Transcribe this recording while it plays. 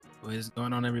What is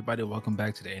going on, everybody? Welcome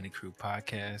back to the Andy Crew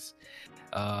podcast.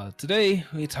 Today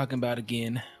we're talking about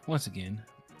once again,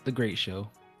 the great show,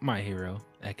 My Hero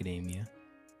Academia,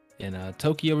 and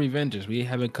Tokyo Revengers. We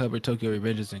haven't covered Tokyo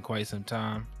Revengers in quite some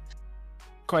time.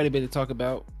 Quite a bit to talk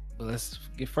about, but let's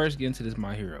get into this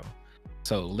My Hero.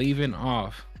 So leaving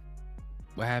off,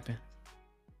 what happened?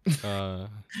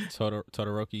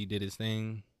 Todoroki did his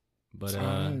thing, but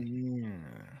Yeah.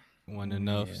 wasn't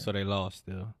enough, so they lost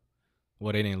still.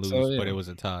 Well, they didn't lose, So, but yeah. it was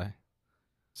a tie.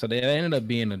 So they ended up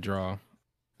being a draw.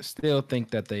 Still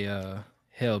think that they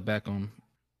held back on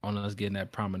us getting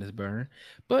that prominence burn,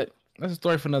 but that's a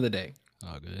story for another day.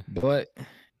 Oh, good. But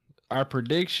our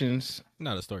predictions.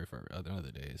 Not a story for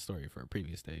another day. A story for a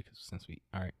previous day. Since we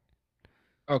all right.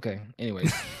 Okay.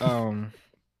 Anyways,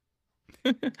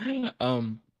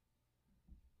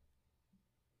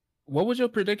 what was your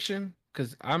prediction?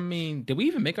 Because I mean, did we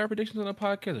even make our predictions on the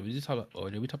podcast? Or we just talk about,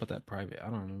 or did we talk about that private? I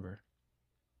don't remember.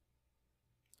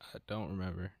 I don't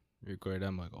remember. We recorded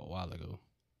them like a while ago.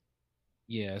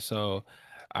 Yeah. So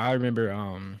I remember.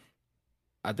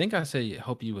 I think I said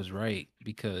hope you was right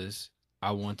because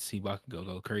I want to see Bakugo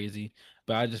go crazy,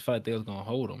 but I just felt like they was gonna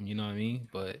hold him. You know what I mean?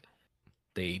 But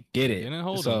they did it. They didn't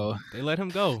hold So him. They let him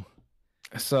go.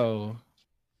 So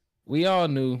we all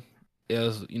knew it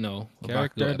was, a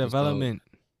Character Bakugo development. episode.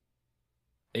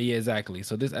 Yeah, exactly.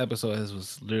 So this episode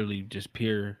was literally just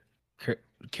pure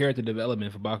character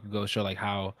development for Bakugo. Show like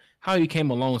how he came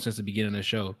along since the beginning of the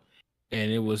show,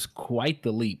 and it was quite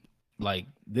the leap. Like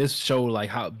this showed like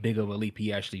how big of a leap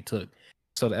he actually took.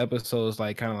 So the episode's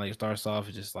like kind of like starts off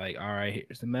just like, all right,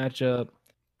 here's the matchup.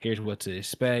 Here's what to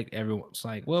expect. Everyone's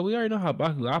like, well, we already know how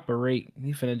Bakugo operate.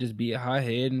 He finna just be a high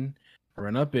head and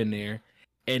run up in there.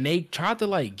 And they tried to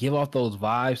like give off those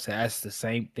vibes to that's the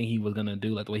same thing he was gonna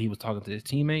do, like the way he was talking to his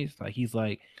teammates. Like he's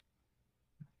like,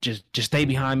 just stay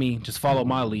behind me, just follow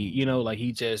my lead. Like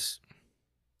he just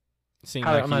seemed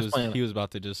like he was about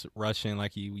to just rush in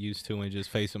like he used to and just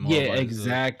face him all. Yeah,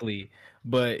 exactly.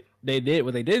 But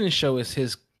what they didn't show is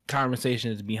his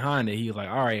conversations behind it. He was like,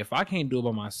 all right, if I can't do it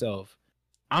by myself,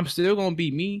 I'm still gonna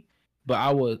beat me, but I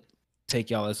will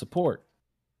take y'all as support.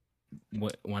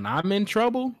 When I'm in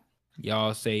trouble,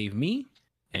 y'all save me,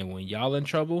 and when y'all in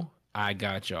trouble, I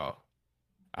got y'all.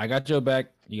 I got your back.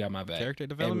 You got my back. Character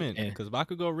development, because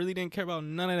Bakugo really didn't care about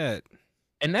none of that.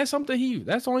 And that's something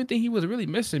that's the only thing he was really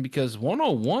missing because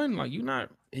 1-on-1, like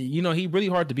he really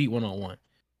hard to beat 1-on-1.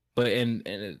 But in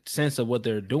a sense of what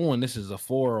they're doing, this is a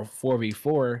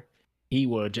 4v4. He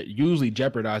will usually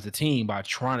jeopardize the team by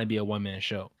trying to be a one-man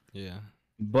show. Yeah.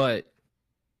 But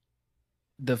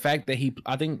the fact that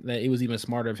I think that it was even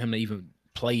smarter of him to even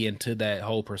play into that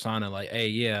whole persona, like, hey,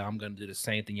 yeah, I'm gonna do the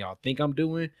same thing y'all think I'm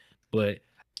doing, but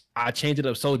I changed it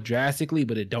up so drastically,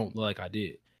 but it don't look like I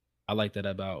did. I like that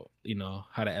about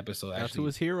how the episode got actually to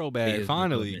his hero bag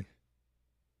finally.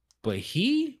 But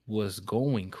he was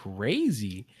going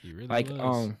crazy. He really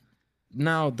was.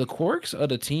 Now the quirks of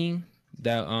the team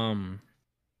that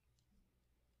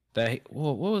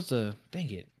what was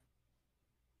dang it?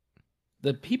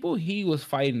 The people he was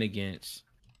fighting against.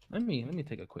 Let me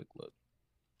take a quick look.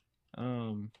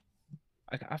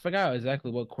 I forgot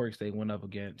exactly what quirks they went up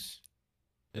against.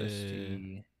 Let's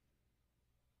see.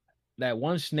 That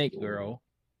one snake girl,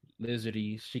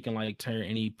 Lizardy, she can like turn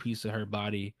any piece of her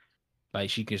body, like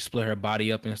she can split her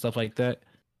body up and stuff like that,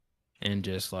 and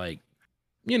just like,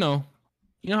 you know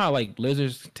how like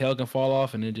lizards' tail can fall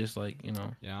off and it just like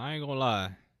Yeah, I ain't gonna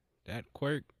lie, that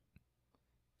quirk,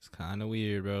 it's kind of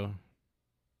weird, bro.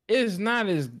 It's not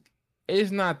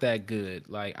that good.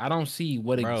 Like I don't see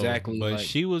what exactly. But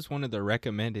she was one of the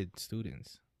recommended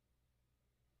students.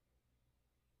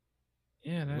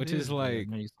 Yeah, which is like,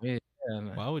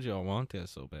 why would y'all want that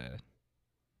so bad?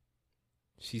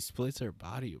 She splits her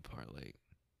body apart, like.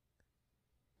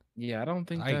 Yeah, I don't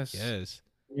think that's. Guess.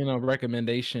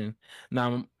 Recommendation.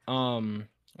 Now,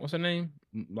 what's her name?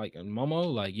 Like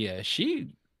Momo. Like, yeah,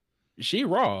 she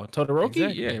raw. Todoroki,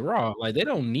 exactly. Yeah, raw. Like they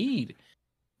don't need,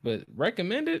 but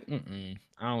recommended.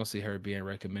 I don't see her being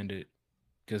recommended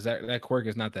because that quirk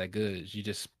is not that good. She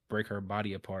just break her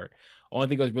body apart. Only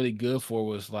thing it was really good for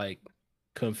was like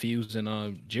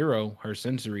confusing Jiro, her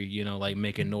sensory, like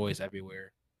making noise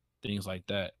everywhere, things like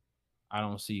that. I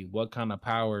don't see what kind of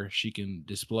power she can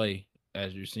display.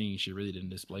 As you're seeing, she really didn't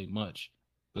display much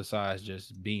besides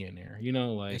just being there.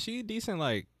 Like and she a decent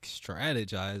like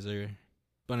strategizer,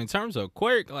 but in terms of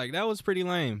quirk, like that was pretty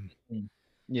lame.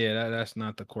 Yeah, that's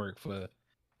not the quirk for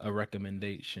a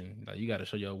recommendation. Like you got to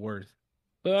show your worth.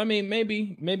 But I mean,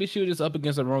 maybe she was just up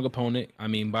against the wrong opponent. I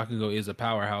mean, Bakugo is a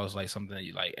powerhouse, like something that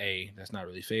you like. Hey, that's not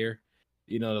really fair.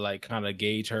 you know, to like kind of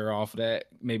gauge her off of that.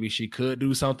 Maybe she could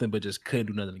do something, but just couldn't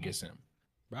do nothing against him.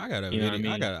 Bro, I got a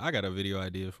video. I got a video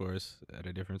idea for us at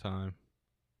a different time.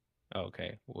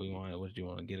 Okay, what do you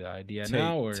want to get an idea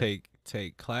now, or take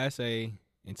class A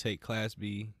and take class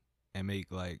B and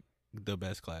make like the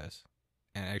best class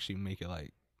and actually make it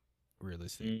like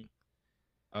realistic.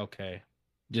 Okay,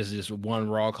 just one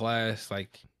raw class,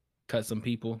 like cut some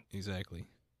people. Exactly.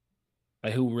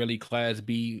 Like who really class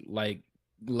B like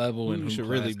level who and who should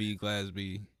really be class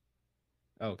B.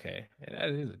 Okay, yeah, that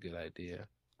is a good idea.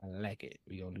 I like it.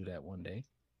 We gonna do that one day,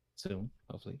 soon,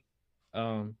 hopefully.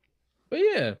 But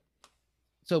yeah.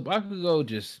 So Bakugo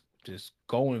just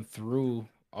going through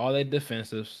all their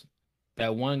defensives.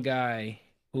 That one guy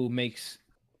who makes,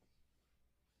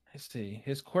 let's see,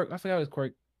 his quirk. I forgot his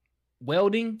quirk.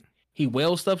 Welding. He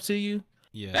welds stuff to you.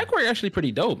 Yeah, that quirk actually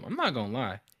pretty dope. I'm not gonna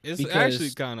lie. It's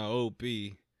actually kind of OP.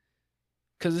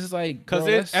 Cause it's like,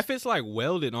 if it's like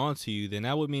welded onto you, then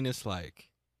that would mean it's like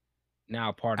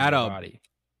now part of your body.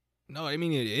 No, I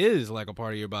mean it is like a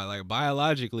part of your body. Like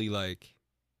biologically, like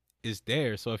it's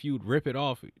there. So if you would rip it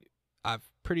off, I'm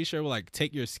pretty sure it will like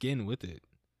take your skin with it.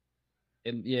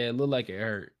 It looked like it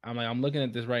hurt. I'm looking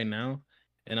at this right now,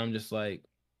 and I'm just like,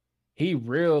 he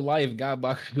real life got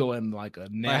Bakugo in like a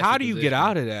nasty like, how do you position. get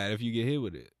out of that if you get hit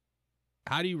with it?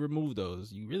 How do you remove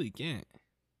those? You really can't.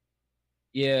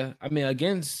 Yeah, I mean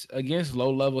against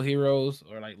low level heroes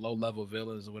or like low level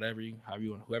villains or whatever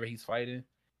whoever he's fighting,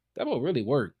 that will really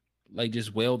work. Like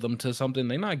just weld them to something.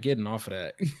 They're not getting off of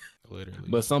that. Literally.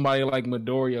 But somebody like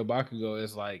Midoriya Bakugo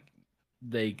is like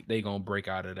they gonna break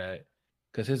out of that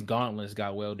because his gauntlets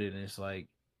got welded and it's like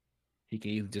he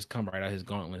can either just come right out his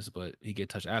gauntlets, but he get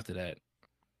touched after that.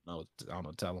 I don't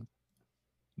know, tell him.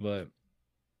 But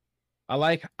I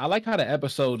like how the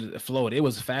episode flowed. It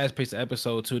was a fast paced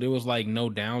episode too. There was like no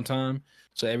downtime,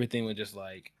 so everything was just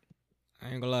like.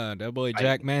 I ain't gonna lie, that boy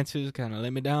Jack Mantis kind of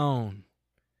let me down.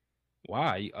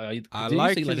 Why? I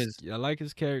like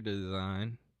his character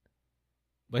design,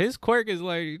 but his quirk is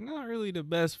like not really the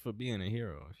best for being a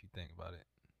hero if you think about it.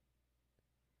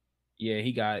 Yeah,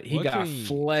 he got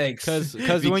flex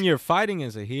because when you're fighting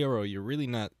as a hero, you're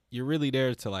really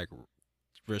there to like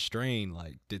restrain,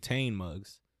 like detain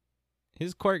mugs.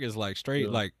 His quirk is like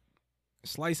straight, like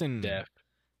slicing death.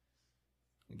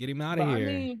 Get him out of here.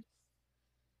 I mean,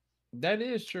 that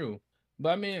is true, but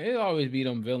I mean, it always be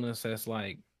them villains that's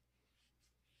like,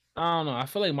 I don't know. I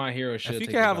feel like my hero should. If you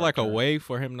could have like a way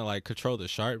for him to like control the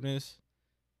sharpness,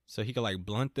 so he could like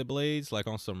blunt the blades, like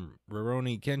on some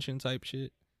Rurouni Kenshin type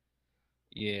shit.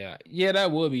 Yeah, that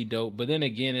would be dope. But then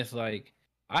again, it's like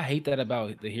I hate that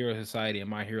about the Hero Society and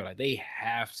My Hero. Like they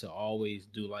have to always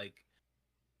do like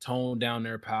tone down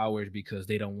their powers because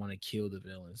they don't want to kill the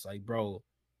villains. Like, bro,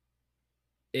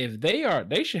 if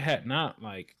they should have not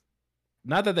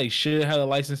that they should have a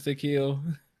license to kill,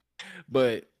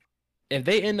 but if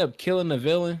they end up killing the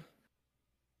villain,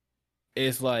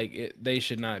 it's like they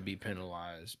should not be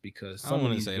penalized because I don't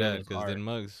want to say that because then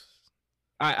mugs.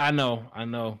 I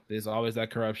know. There's always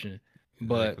that corruption,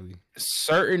 but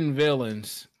certain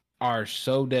villains are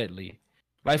so deadly.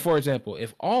 Like for example,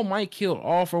 if All Might killed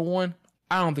All for One,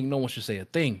 I don't think no one should say a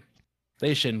thing.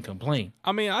 They shouldn't complain.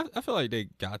 I mean, I feel like they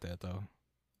got that though.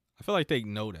 I feel like they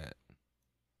know that.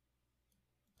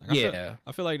 Like,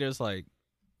 I feel like there's like,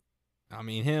 I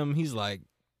mean,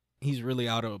 he's really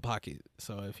out of pocket.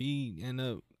 So if he end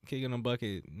up kicking a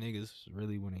bucket, niggas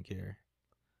really wouldn't care.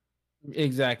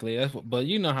 Exactly. But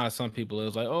you know how some people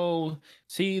is like, oh,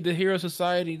 see the Hero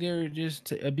Society, they're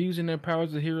just abusing their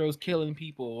powers of heroes, killing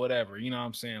people, or whatever. You know what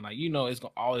I'm saying? Like, it's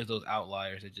always those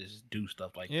outliers that just do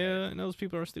stuff like that. Yeah, and those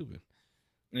people are stupid.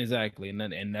 Exactly,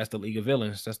 and that's the League of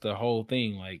Villains. That's the whole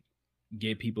thing. Like,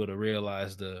 get people to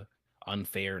realize the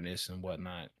unfairness and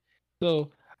whatnot.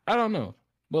 So I don't know,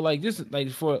 but like just like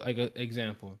for like an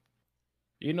example,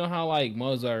 you know how like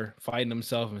mugs are fighting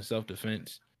themselves in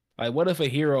self-defense. Like, what if a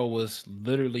hero was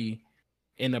literally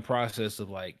in the process of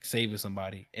like saving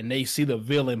somebody, and they see the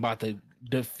villain about to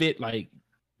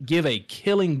give a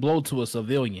killing blow to a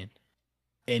civilian,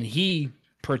 and he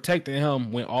protecting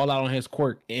him, went all out on his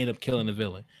quirk, and ended up killing the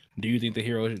villain? Do you think the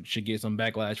hero should get some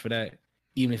backlash for that,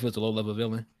 even if it's a low level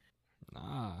villain?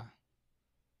 Nah.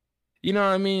 You know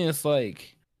what I mean? It's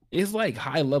like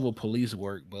high level police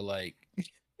work, but like,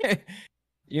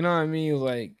 you know what I mean?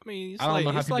 Like, I don't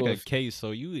know how it's like a case,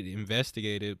 so you would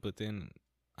investigate it, but then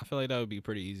I feel like that would be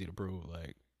pretty easy to prove.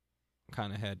 Like,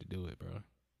 kind of had to do it, bro.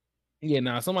 Yeah,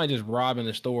 now somebody just robbing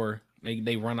the store.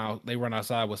 They run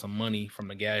outside with some money from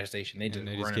the gas station. They just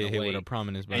get hit with a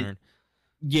prominence burn. And,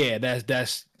 yeah, that's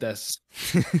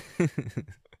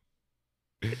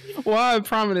why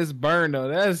prominence burn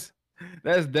though.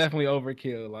 That's definitely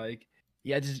overkill. Like,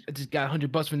 yeah, I just got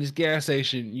 $100 from this gas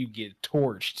station. You get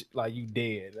torched, like you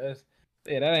dead.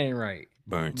 That ain't right.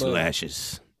 Burn to But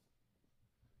ashes.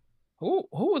 who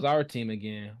was our team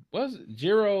again? Was it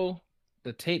Jiro,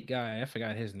 the tape guy? I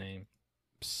forgot his name.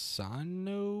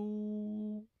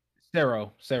 Sano.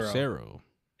 Sero,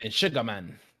 and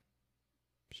Sugarman.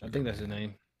 I think that's his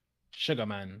name.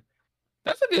 Sugarman.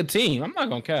 That's a good team. I'm not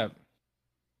gonna cap.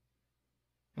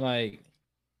 Like,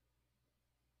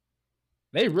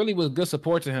 they really was good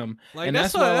support to him. Like and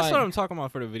that's why, what I'm talking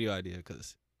about for the video idea,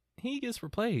 because he gets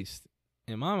replaced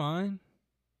in my mind.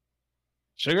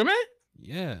 Sugarman?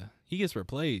 Yeah, he gets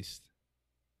replaced.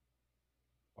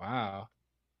 Wow.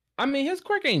 I mean, his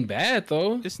quirk ain't bad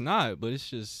though. It's not, but it's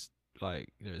just like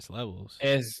there's levels.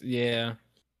 Yeah.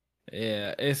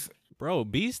 It's Bro,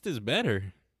 Beast is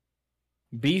better.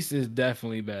 Beast is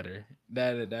definitely better.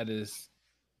 That is.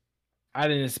 I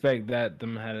didn't expect that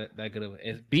them had that good of.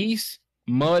 It's Beast,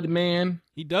 Mudman.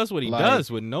 He does what he does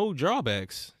with no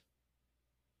drawbacks.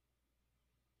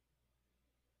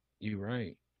 You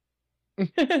right.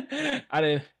 I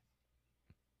didn't.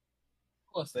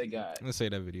 What's that guy? Let's say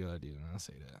that video idea. I'll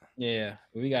say that. Yeah,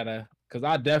 we gotta, cause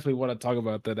I definitely want to talk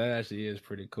about that. That actually is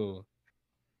pretty cool.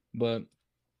 But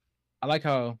I like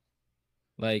how,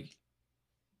 like,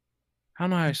 I don't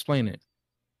know how to explain it.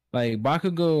 Like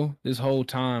Bakugo, this whole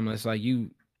time, it's like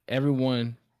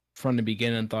everyone from the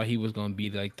beginning thought he was gonna be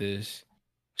like this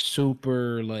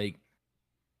super, like,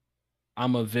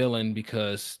 I'm a villain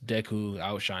because Deku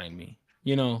outshined me.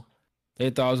 You know,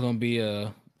 they thought it was gonna be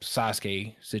a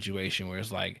Sasuke situation where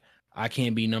it's like I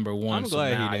can't be number one. I'm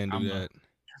glad he didn't do that.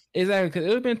 Exactly, because it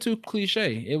would have been too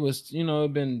cliche. It was,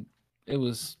 it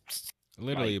was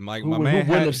literally like, my man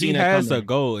has a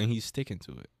goal and he's sticking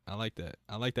to it. I like that.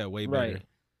 I like that way better. Right.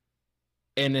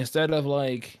 And instead of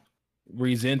like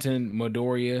resenting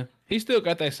Midoriya, he still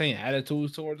got that same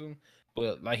attitude towards him,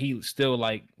 but like he still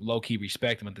like low key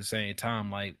respect him at the same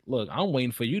time. Like, look, I'm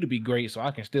waiting for you to be great so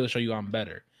I can still show you I'm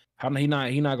better. He not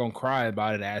gonna cry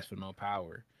about it, ask for no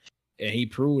power, and he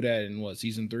proved that in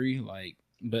season 3. Like,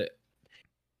 but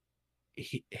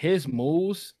his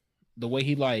moves, the way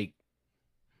he like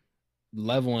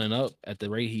leveling up at the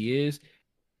rate he is,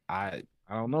 I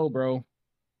don't know, bro.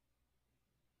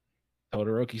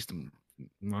 Todoroki's,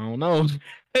 I don't know.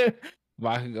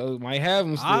 Bakugo might have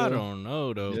him still. I don't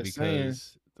know though, just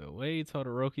because the way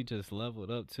Todoroki just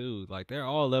leveled up too, like they're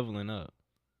all leveling up.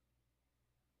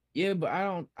 Yeah, but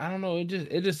I don't know. It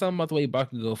just something about the way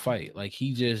Bakugo fight. Like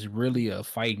he just really a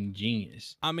fighting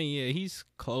genius. I mean, yeah, he's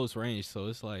close range, so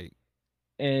it's like,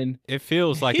 and it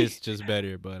feels like it's just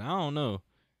better, but I don't know.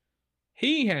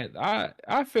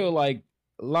 I feel like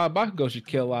a lot of Bakugo should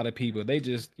kill a lot of people. They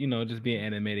just, just being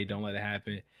animated, don't let it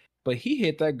happen. But he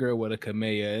hit that girl with a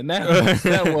Kameya, and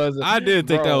that was. I did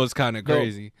think that was kind of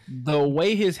crazy. The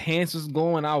way his hands was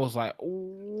going, I was like,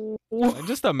 ooh. Like,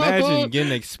 just imagine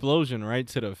getting an explosion right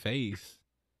to the face.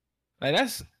 Like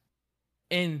that's,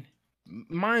 and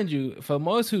mind you, for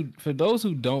those who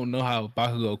don't know how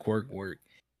Bakugo quirk work,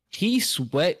 he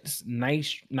sweats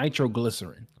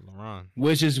nitroglycerin,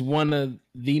 which is one of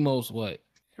the most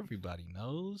everybody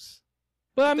knows.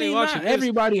 But I mean, not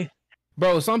everybody,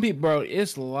 bro. Some people, bro.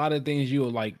 It's a lot of things you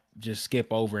will like just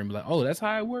skip over and be like, "Oh, that's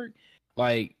how it worked."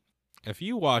 Like, if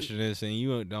you watching this and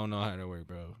you don't know how to work,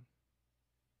 bro,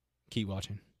 keep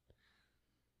watching.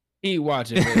 Keep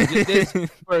watching.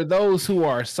 For those who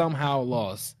are somehow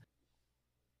lost,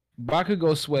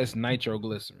 Bakugo sweats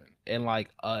nitroglycerin, and like,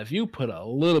 if you put a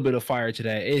little bit of fire to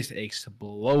that, it's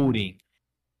exploding.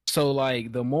 So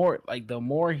like, the more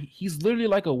he's literally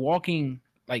like a walking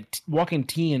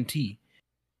TNT.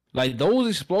 Like those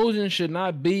explosions should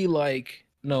not be like,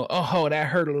 no, oh, that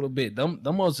hurt a little bit. Them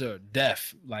ones are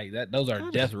death. Like that, those are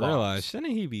death bombs.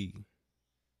 Shouldn't he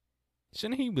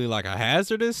be like a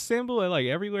hazardous symbol at like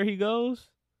everywhere he goes?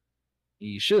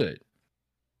 He should,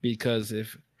 because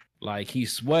if like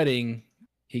he's sweating,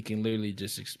 he can literally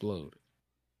just explode.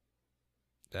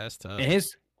 That's tough.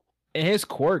 And his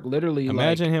quirk literally.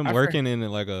 Imagine him working in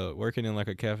like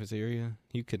a cafeteria.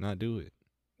 He could not do it.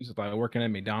 He's like working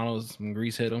at McDonald's. When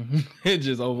grease hit him, it's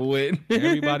just over with.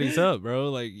 Everybody's up,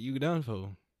 bro. Like, you done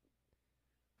for.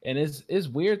 And it's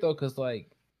weird though, cause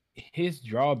like his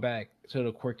drawback to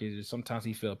the quirk is sometimes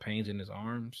he feel pains in his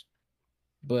arms,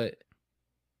 but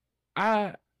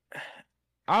I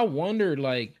wonder,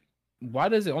 like, why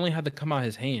does it only have to come out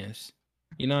his hands?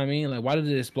 You know what I mean? Like, why did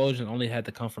the explosion only have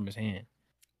to come from his hand?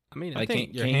 I mean, like, I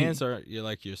think your hands are your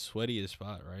sweatiest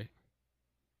spot, right?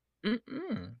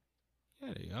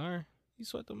 Yeah, they are. You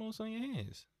sweat the most on your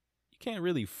hands. You can't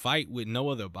really fight with no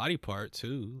other body part,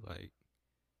 too. Like,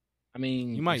 I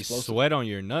mean, You might explosive. sweat on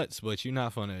your nuts, but you're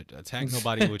not gonna attack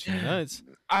nobody with your nuts.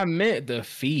 I meant the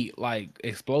feet, like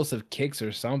explosive kicks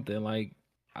or something. Like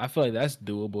I feel like that's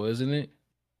doable, isn't it?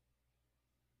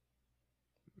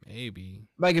 Maybe.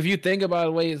 Like if you think about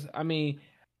the ways, I mean,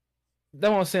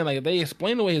 that's what I'm saying. Like they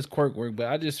explain the way his quirk worked, but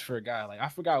I just forgot. Like I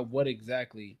forgot what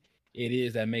exactly it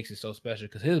is that makes it so special.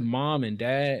 Because his mom and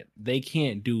dad, they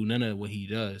can't do none of what he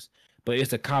does. But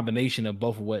it's a combination of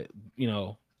both of what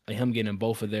like him getting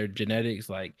both of their genetics.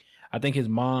 Like I think his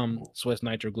mom sweats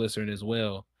nitroglycerin as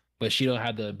well, but she don't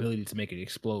have the ability to make it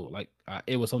explode. Like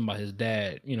it was something about his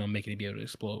dad, making it be able to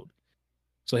explode.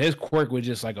 So his quirk was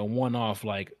just like a one-off,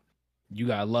 like you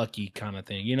got lucky kind of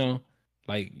thing.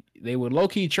 Like they were low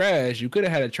key trash. You could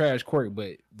have had a trash quirk,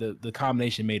 but the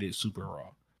combination made it super raw.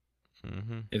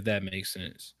 If that makes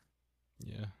sense.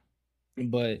 Yeah.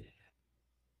 But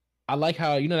I like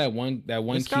how that one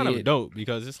It's kid. kind of dope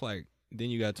because it's like then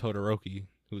you got Todoroki,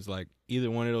 who's like either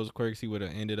one of those quirks he would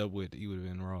have ended up with, he would have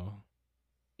been raw.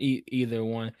 Either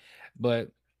one,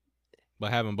 but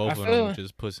having both of them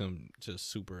just puts him just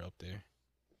super up there.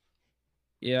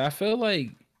 Yeah, I feel like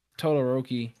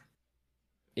Todoroki,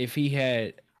 if he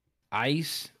had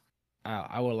ice,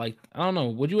 I would like. I don't know.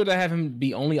 Would you rather have him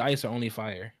be only ice or only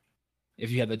fire?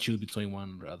 If you had to choose between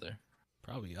one or the other,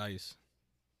 probably ice.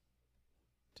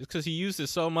 Just because he used it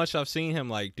so much, I've seen him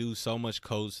like do so much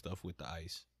code stuff with the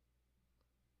ice.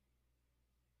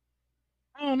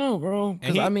 I don't know, bro.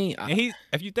 Because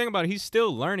if you think about it, he's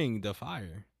still learning the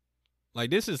fire. Like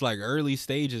this is like early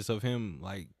stages of him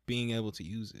like being able to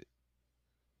use it.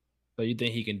 So you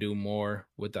think he can do more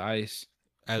with the ice?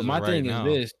 But my thing is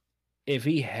this: if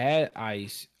he had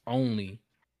ice only,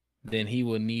 then he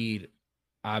would need,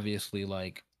 obviously,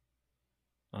 like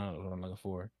I don't know what I'm looking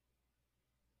for.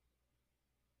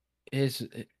 His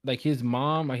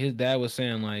mom, like his dad was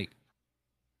saying, like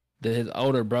that his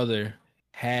older brother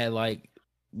had like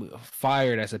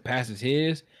fire that surpasses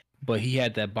his, but he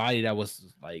had that body that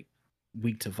was like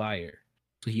weak to fire,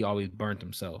 so he always burnt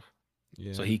himself.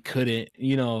 Yeah. So he couldn't,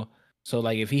 So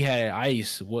like if he had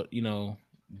ice, would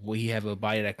he have a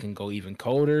body that can go even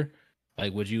colder?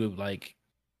 Like would you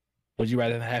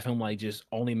rather have him like just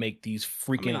only make these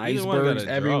freaking icebergs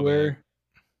everywhere?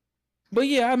 But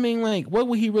yeah, I mean, like, what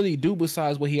would he really do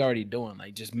besides what he already doing?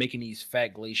 Like just making these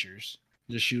fat glaciers,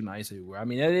 just shooting ice everywhere. I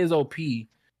mean, that is OP,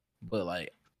 but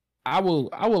like I will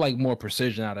like more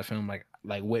precision out of him, like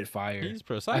with fire. He's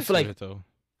precise. I feel like though.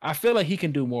 I feel like he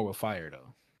can do more with fire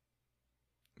though.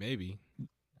 Maybe.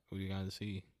 Who you gotta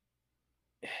see?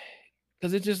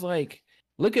 Because it's just like,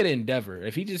 look at Endeavor.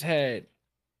 If he just had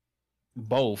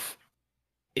both,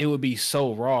 it would be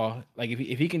so raw. Like if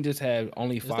he can just have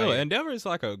only fire. Still, Endeavor is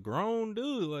like a grown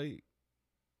dude. Like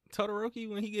Todoroki,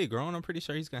 when he get grown, I'm pretty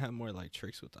sure he's gonna have more like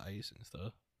tricks with the ice and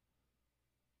stuff.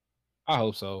 I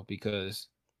hope so, because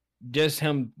just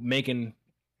him making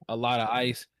a lot of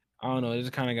ice, I don't know, it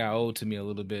just kind of got old to me a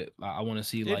little bit. I want to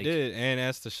see it did, and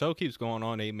as the show keeps going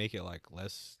on, they make it like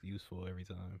less useful every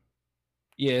time.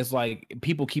 Yeah, it's like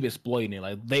people keep exploiting it.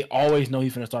 Like they always know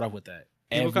he's gonna start off with that.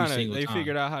 They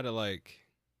figured out how to like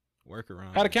work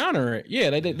around how to counter it. Yeah,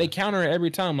 they counter it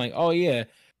every time. Like, oh yeah,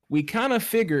 we kind of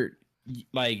figured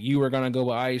like you were gonna go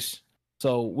with ice,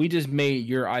 so we just made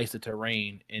your ice the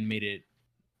terrain and made it,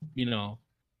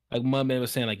 like Mudman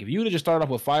was saying, like if you would have just started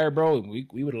off with fire, bro,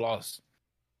 we would have lost.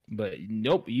 But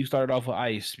nope, you started off with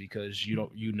ice because you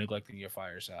neglecting your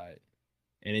fire side.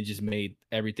 And it just made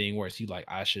everything worse. He like,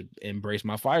 I should embrace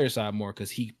my fire side more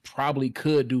because he probably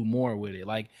could do more with it.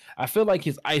 Like I feel like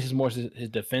his ice is more his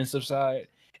defensive side,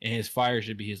 and his fire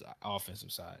should be his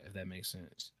offensive side. If that makes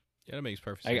sense. Yeah, that makes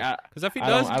perfect sense. Because if he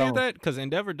does do that, because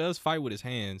Endeavor does fight with his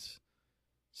hands,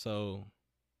 so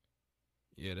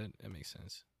yeah, that makes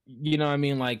sense. You know what I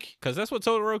mean? Like, because that's what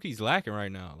Todoroki's lacking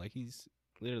right now. Like he's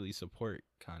literally support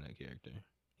kind of character.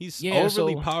 He's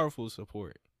overly powerful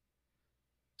support.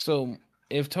 So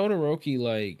if Todoroki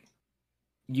like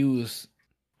use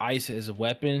ice as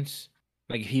weapons,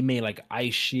 like he made like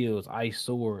ice shields, ice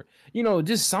sword,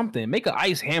 just something. Make an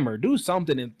ice hammer, do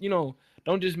something, and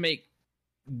don't just make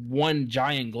one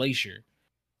giant glacier.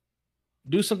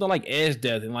 Do something like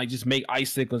Esdeath and like just make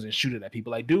icicles and shoot it at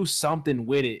people. Like do something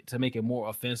with it to make it more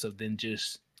offensive than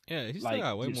just. Yeah, he's still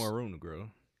got way more room to grow.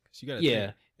 You gotta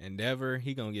think, Endeavor,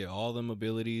 he gonna get all them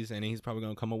abilities, and he's probably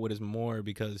gonna come up with his more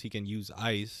because he can use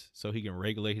ice, so he can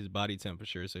regulate his body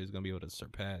temperature, so he's gonna be able to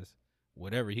surpass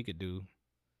whatever he could do.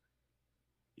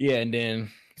 Yeah, and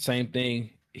then same thing.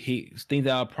 He things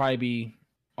that'll probably be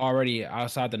already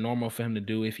outside the normal for him to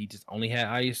do if he just only had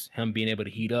ice. Him being able to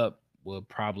heat up would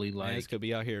probably like. Mans could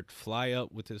be out here, fly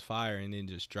up with his fire, and then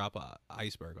just drop an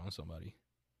iceberg on somebody.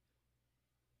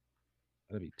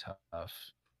 That'd be tough.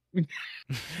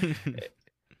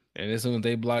 And as soon as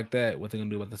they block that, what they gonna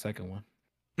do about the second one?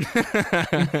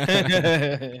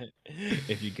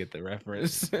 If you get the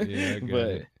reference. Yeah, I got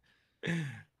it.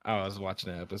 I was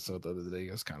watching that episode the other day.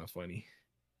 It was kind of funny.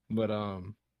 But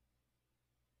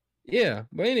yeah.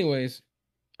 But anyways,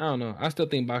 I don't know. I still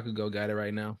think Bakugo got it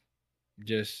right now.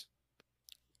 Just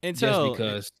until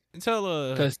because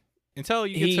you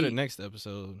get to the next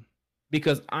episode.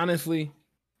 Because honestly,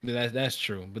 that's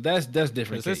true. But that's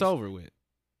different. It's over with.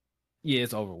 Yeah,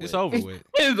 it's over with. It's over with.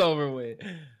 It's over with.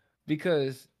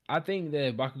 Because I think that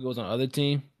if Bakugo's on the other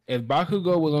team, if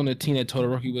Bakugo was on the team that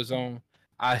Todoroki was on,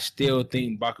 I still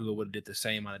think Bakugo would have did the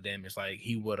same amount of damage. Like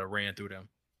he would have ran through them.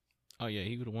 Oh yeah,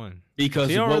 he would have won. Because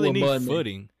he don't really need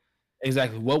footing.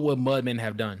 Exactly. What would Mudman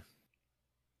have done?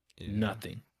 Yeah.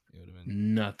 Nothing. It would have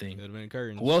been nothing. It would have been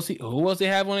curtains. Who else they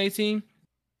have on 18?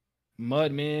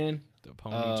 Mudman. The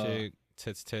pony chick,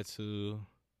 Tetsu.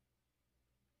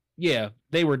 Yeah,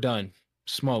 they were done.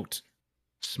 Smoked.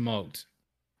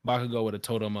 Bakugo would have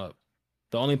towed them up.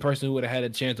 The only person who would have had a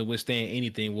chance to withstand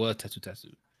anything was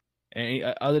Tetsu.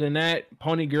 And other than that,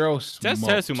 Pony Girl smoked.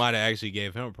 Tetsu might have actually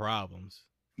gave him problems.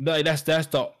 That's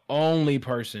the only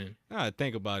person.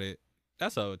 Think about it.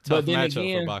 That's a tough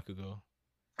matchup for Bakugo.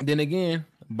 Then again,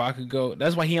 Bakugo.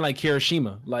 That's why he ain't like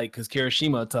Kirishima. Like, because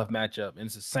Kirishima a tough matchup, and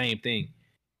it's the same thing,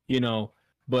 you know.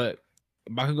 But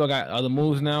Bakugo got other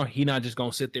moves now. He not just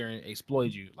gonna sit there and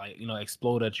exploit you, like, you know,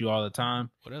 explode at you all the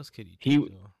time. What else could he do?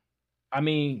 I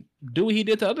mean, do what he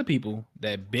did to other people.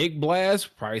 That big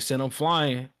blast probably sent him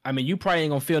flying. I mean, you probably ain't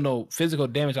gonna feel no physical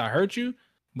damage. I hurt you,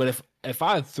 but if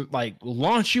I like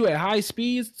launch you at high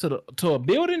speeds to a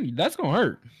building, that's gonna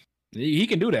hurt. He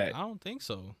can do that. I don't think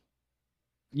so.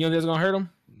 You know that's gonna hurt him?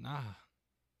 Nah.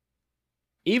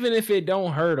 Even if it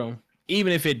don't hurt him,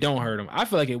 I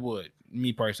feel like it would.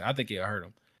 Me personally, I think it'll hurt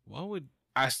him. What would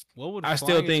I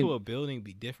still think into a building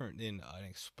be different than an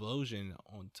explosion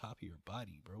on top of your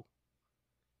body, bro?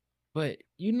 But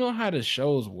you know how the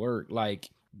shows work, like,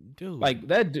 dude, like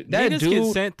that dude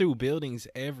get sent through buildings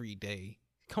every day.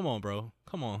 Come on, bro.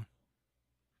 Come on.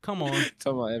 Talking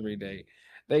about every day,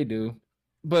 they do,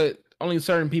 but only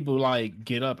certain people like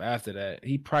get up after that.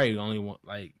 He probably only want,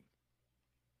 like,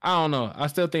 I don't know. I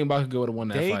still think Bakugo would have won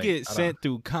that fight. They get sent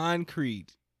through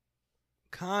concrete,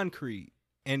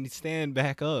 and stand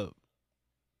back up.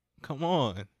 Come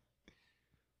on.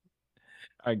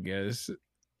 I guess.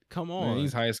 Come on. Man,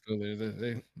 these high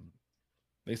schoolers,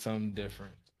 they something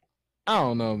different. I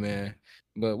don't know, man.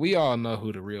 But we all know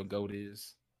who the real GOAT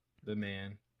is. The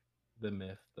man, the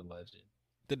myth, the legend.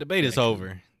 The debate is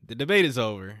over. The debate is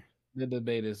over.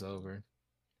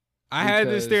 I had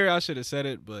this theory. I should have said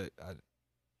it, but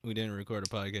we didn't record a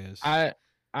podcast.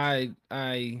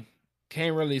 I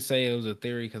can't really say it was a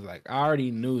theory because, like, I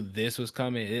already knew this was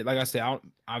coming. Like I said,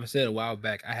 I've said a while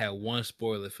back, I had one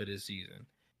spoiler for this season,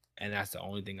 and that's the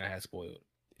only thing I had spoiled.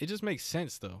 It just makes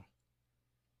sense, though.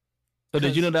 So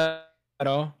did you know that at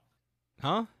all?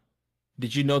 Huh?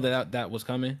 Did you know that was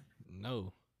coming?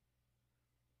 No.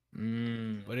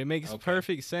 But it makes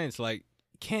perfect sense. Like,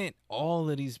 can't all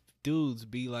of these dudes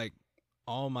be like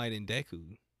All Might and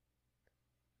Deku?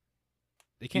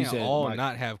 They can't all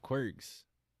not have quirks.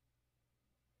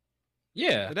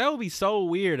 Yeah. But that would be so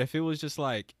weird if it was just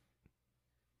like,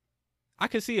 I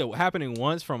could see it happening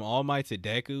once from All Might to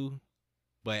Deku,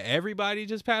 but everybody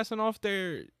just passing off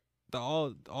one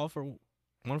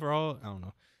for all. I don't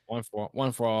know.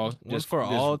 One for all. Just for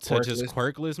all to just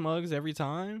quirkless mugs every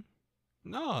time?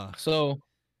 Nah. So,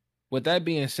 with that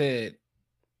being said,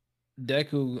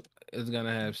 Deku is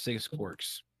gonna have 6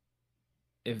 quirks.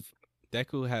 If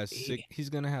Deku has 6, he's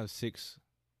gonna have 6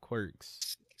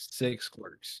 quirks. 6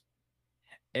 quirks.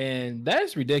 And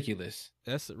that's ridiculous.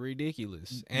 That's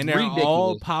ridiculous. And they're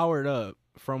all powered up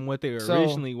from what they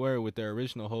originally were with their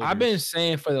original holders. I've been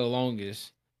saying for the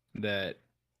longest that,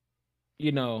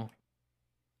 you know,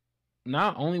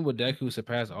 not only will Deku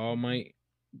surpass All Might,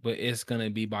 but it's going to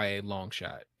be by a long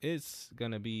shot. It's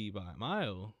going to be by a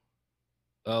mile.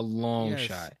 A long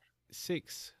shot.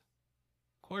 6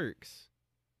 quirks.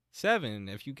 7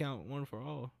 if you count one for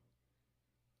all.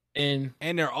 And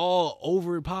they're all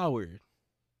overpowered.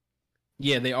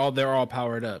 Yeah, they're all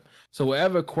powered up. So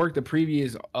whatever quirk the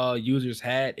previous users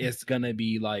had, it's gonna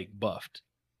be like buffed.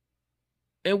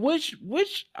 And which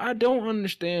I don't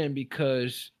understand,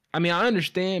 because I mean I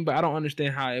understand, but I don't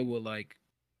understand how it would, like,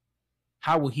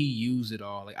 how will he use it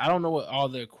all? Like, I don't know what all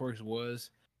their quirks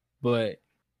was, but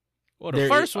the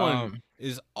first one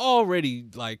is already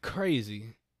like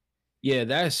crazy. Yeah,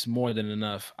 that's more than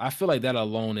enough. I feel like that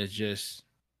alone is just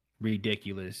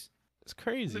ridiculous. It's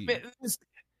crazy.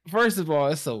 First of all,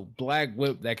 it's a black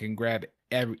whip that can grab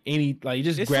any like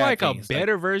just it's grab like things. A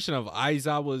better version of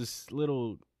Aizawa's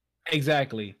little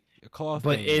exactly cloth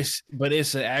but thing.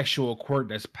 it's an actual quirk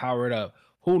that's powered up.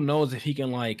 Who knows if he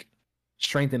can like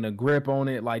strengthen the grip on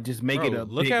it, like just make it a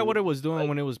look big, at what it was doing like,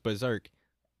 when it was berserk.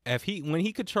 When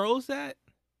he controls that,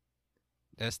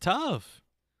 that's tough.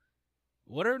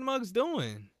 What are mugs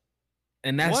doing?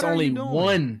 And that's only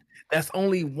one. That's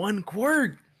only one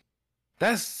quirk.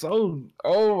 That's so.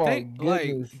 Oh my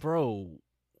goodness, like, bro.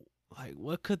 Like,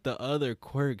 what could the other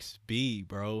quirks be,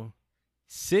 bro?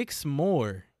 6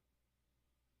 more.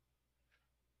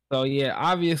 So yeah,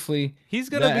 obviously he's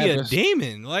gonna be a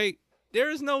demon. Like,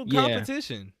 there is no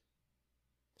competition. Yeah.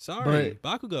 Sorry,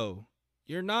 Bakugo.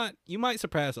 You might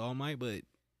surpass All Might, but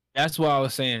that's what I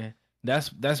was saying.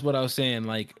 That's what I was saying.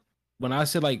 Like, when I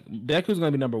said like Deku's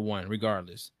gonna be number 1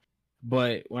 regardless,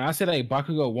 but when I said like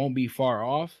Bakugo won't be far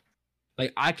off,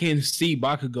 like I can see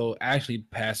Bakugo actually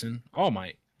passing All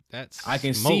Might. I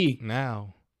can see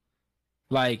now.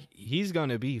 Like, he's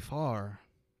gonna be far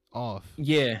off.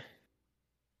 Yeah,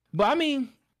 but I mean,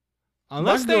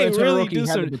 unless they really do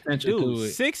some,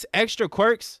 dude, 6 extra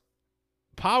quirks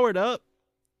powered up.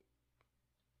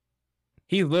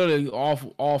 He's literally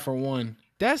all for one.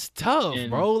 That's tough,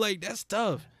 bro. Like, that's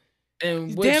tough. And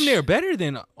he's damn near better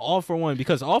than All for One,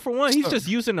 because All for One, he's just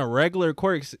using the regular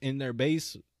quirks in their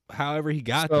base, however he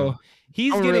got them.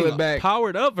 He's getting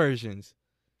powered up versions.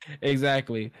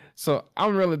 Exactly. So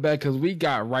I'm really bad because we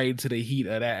got right into the heat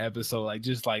of that episode, like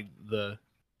just like the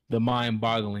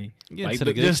mind-boggling. Like to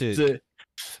the good shit.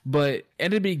 But at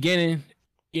the beginning,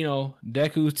 you know,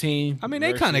 Deku's team. I mean,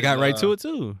 they kind of got right to it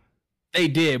too. They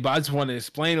did, but I just want to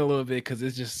explain a little bit because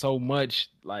it's just so much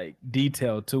like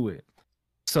detail to it.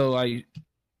 So like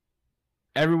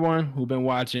everyone who been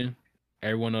watching,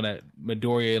 everyone know that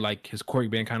Midoriya, like his quirk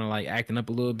been kind of like acting up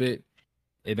a little bit.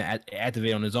 It been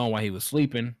activated on his own while he was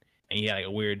sleeping, and he had like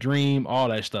a weird dream, all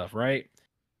that stuff, right?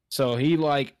 So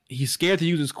he's scared to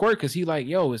use his quirk because he like,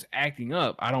 yo, it's acting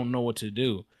up. I don't know what to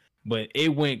do. But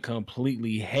it went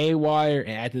completely haywire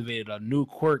and activated a new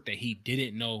quirk that he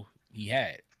didn't know he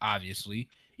had. Obviously,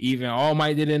 even All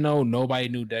Might didn't know. Nobody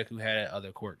knew Deku had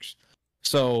other quirks.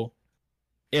 So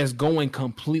it's going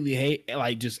completely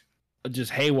just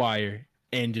haywire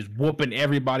and just whooping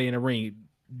everybody in the ring.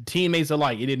 Teammates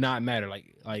alike, it did not matter.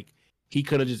 Like he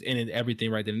could have just ended everything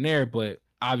right then and there, but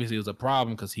obviously it was a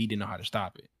problem because he didn't know how to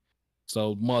stop it.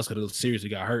 So Muzz could have seriously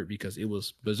got hurt because it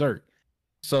was berserk.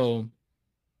 So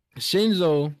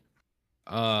Shinzo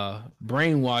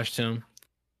brainwashed him,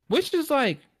 which is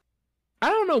like, I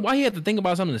don't know why he had to think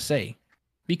about something to say,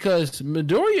 because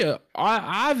Midoriya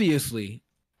obviously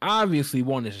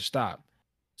wanted to stop.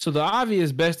 So the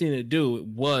obvious best thing to do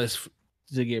was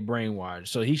to get brainwashed.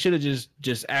 So he should have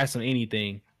just asked him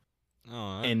anything.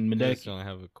 Oh, and Midoriya gonna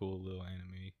have a cool little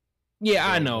anime. Yeah,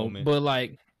 I know, moment. But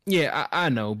like, yeah, I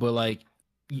know, but like,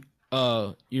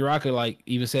 Uraka like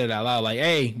even said it out loud, like,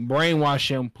 "Hey, brainwash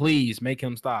him, please, make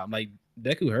him stop." Like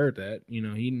Deku heard that, you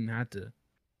know, he didn't have to,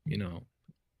 you know,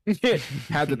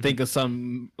 have to think of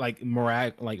something like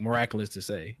miraculous to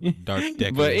say. Dark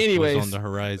Deku but anyways, was on the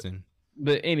horizon.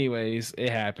 But anyways, it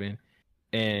happened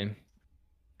and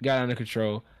got under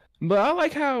control. But I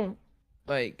like how,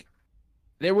 like,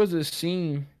 there was a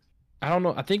scene, I don't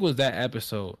know, I think it was that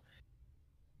episode.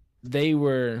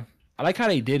 I like how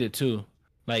they did it too.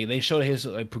 Like, they showed his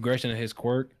progression of his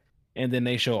quirk, and then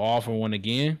they show All for One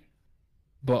again.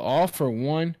 But All for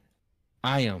One,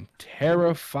 I am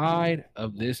terrified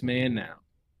of this man now.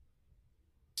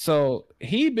 So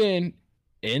he been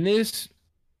in this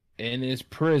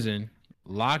prison,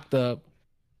 locked up.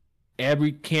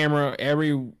 Every camera,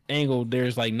 every angle,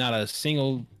 there's like not a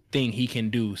single thing he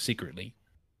can do secretly.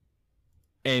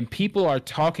 And people are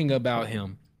talking about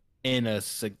him in a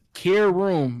secure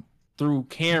room through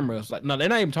cameras. Like, no, they're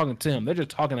not even talking to him. They're just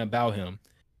talking about him.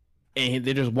 And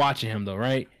they're just watching him though,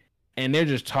 right? And they're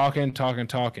just talking.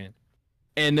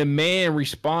 And the man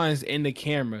responds in the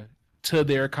camera to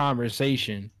their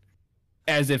conversation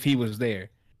as if he was there.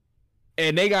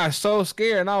 And they got so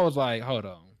scared, and I was like, hold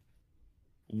on.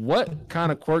 What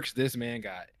kind of quirks this man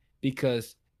got?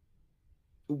 Because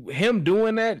him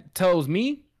doing that tells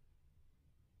me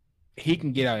he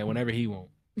can get out whenever he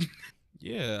wants.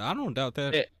 Yeah, I don't doubt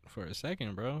that for a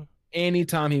second, bro.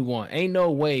 Anytime he want. Ain't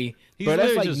no way. He's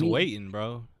literally like just waiting,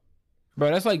 bro.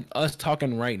 Bro, that's like us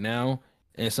talking right now,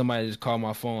 and somebody just called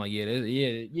my phone like,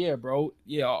 yeah, bro.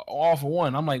 Yeah, All for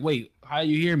One. I'm like, wait, how do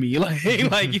you hear me? Like, you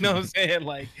know what I'm saying?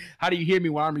 Like, how do you hear me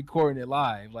when I'm recording it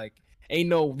live? Like,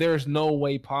 there's no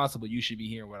way possible you should be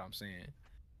hearing what I'm saying.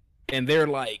 And they're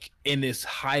like in this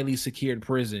highly secured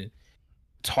prison.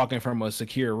 talking from a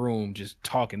secure room, just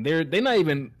talking. They're not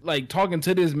even like talking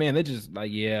to this man. They're just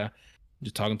like, yeah,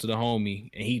 just talking to the homie,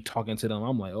 and he talking to them.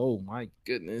 I'm like, oh my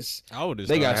goodness. I would have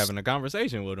started having a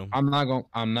conversation with him. I'm not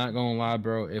gonna lie,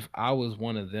 bro. If I was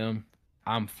one of them,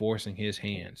 I'm forcing his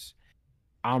hands.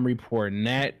 I'm reporting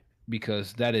that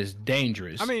because that is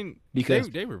dangerous. I mean, because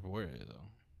they report it though.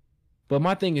 But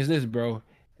my thing is this, bro.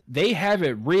 They have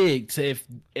it rigged to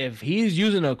if he's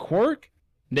using a quirk,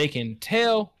 they can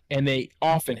tell and they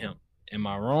offing him. Am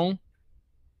I wrong?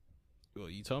 Well,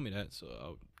 you told me that,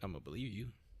 so I'm gonna believe you.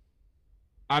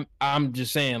 I'm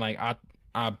just saying, like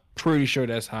I'm pretty sure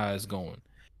that's how it's going.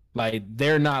 Like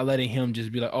they're not letting him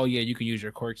just be like, oh yeah, you can use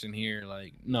your quirks in here.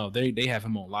 Like no, they have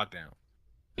him on lockdown.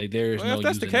 Like there's no. If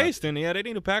that's the case, then yeah, they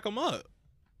need to pack him up.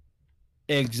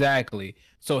 Exactly.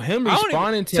 So him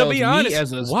responding tells to be honest, me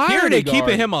as a why are they keeping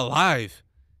guard, him alive?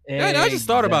 Exactly. I just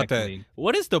thought about that.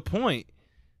 What is the point?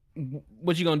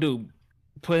 What you gonna do?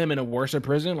 Put him in a worse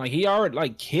prison? Like he already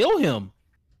like kill him.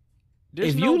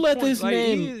 If you let this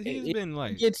man, he's been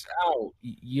like gets out,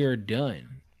 you're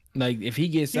done. Like if he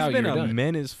gets out, you're done. He's been a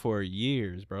menace for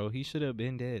years, bro. He should have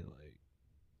been dead.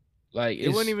 Like it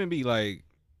wouldn't even be like,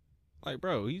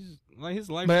 bro, he's like his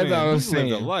life. He's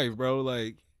lived a life, bro.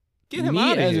 Like get him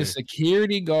out of here. Me as a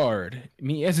security guard,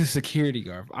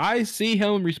 if I see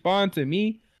him respond to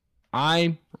me,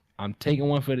 I'm taking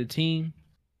one for the team.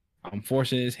 I'm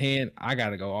forcing his hand. I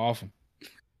gotta go off him.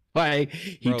 Like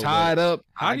he tied up.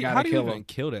 How do you even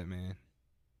kill that man?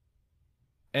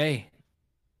 Hey,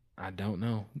 I don't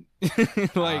know.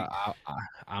 Like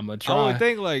I'm gonna try. I would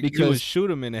think like you would shoot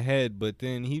him in the head, but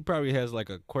then he probably has like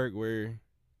a quirk where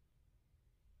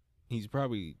he's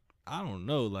probably, I don't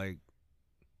know, like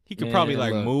he could probably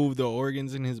like move the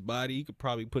organs in his body. He could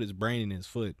probably put his brain in his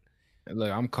foot. Look,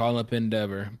 I'm calling up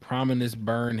Endeavor. Prominence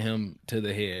burn him to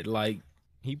the head. Like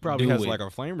he probably has like a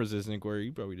flame resistant where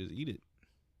he probably just eat it.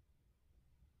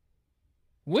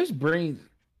 Which brain?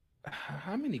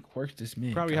 How many quirks this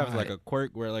man? Probably has like a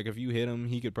quirk where like if you hit him,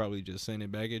 he could probably just send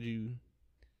it back at you.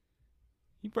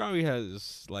 He probably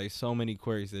has like so many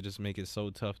quirks that just make it so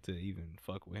tough to even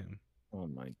fuck with him. Oh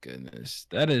my goodness,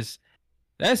 that's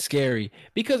scary.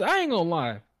 Because I ain't gonna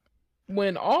lie,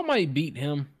 when All Might beat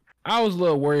him, I was a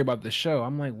little worried about the show.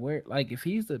 I'm like, where? Like, if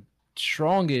he's the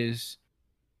strongest,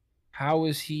 how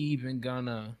is he even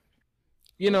gonna?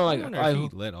 You know, like if he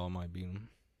let All Might beat him.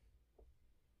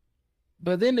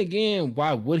 But then again,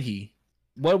 why would he?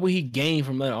 What would he gain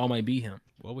from letting All Might beat him?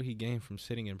 What would he gain from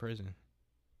sitting in prison?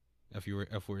 If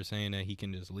we're saying that he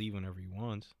can just leave whenever he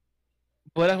wants.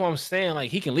 But that's what I'm saying.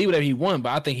 Like he can leave whatever he wants, but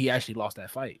I think he actually lost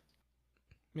that fight.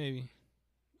 Maybe.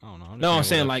 I don't know. No, I'm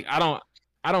saying like I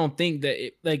don't think that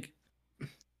it, like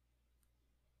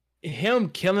him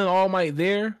killing All Might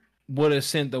there would have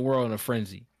sent the world in a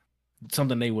frenzy.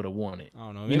 Something they would have wanted.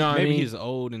 I don't know. Maybe he's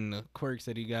old and the quirks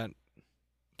that he got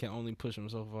can only push him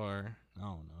so far. I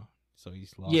don't know. So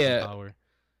he's lost his power.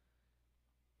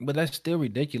 But that's still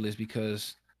ridiculous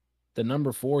because the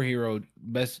number 4 hero,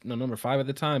 number 5 at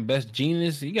the time, Best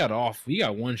Genius, he got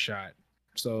one shot.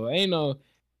 So ain't no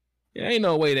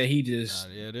way that he just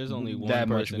there's only one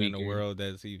person in the world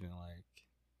that's even like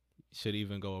should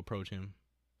even go approach him.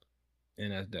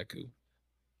 And that's Deku.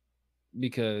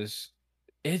 Because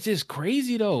it's just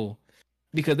crazy though.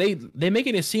 Because they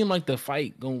making it seem like the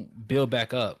fight gonna build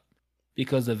back up,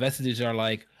 because the vestiges are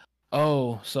like,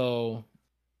 oh, so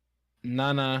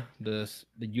Nana, the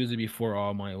user before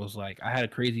All Might, was like, I had a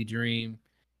crazy dream.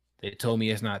 They told me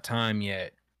it's not time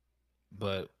yet,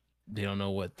 but they don't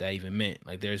know what that even meant.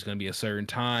 Like there's gonna be a certain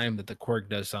time that the quirk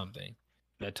does something.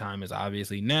 That time is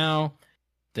obviously now.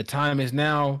 The time is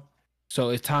now, so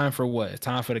it's time for what? It's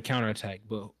time for the counterattack.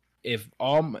 But if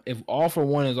all for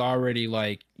one is already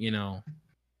like, you know,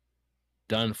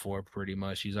 done for pretty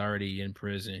much. He's already in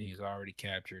prison. He's already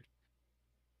captured.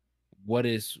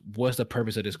 What's the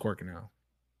purpose of this quirk now?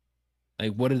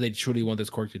 Like, what do they truly want this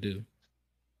quirk to do?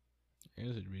 You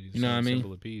know what I mean?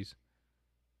 Simple appease.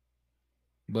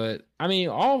 But I mean,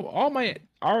 All Might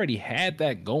already had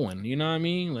that going. You know what I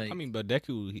mean? Like, but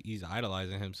Deku, he's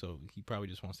idolizing him, so he probably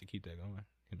just wants to keep that going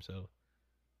himself.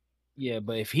 Yeah,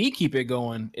 but if he keep it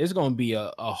going, it's gonna be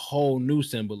a whole new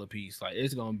symbol of peace. Like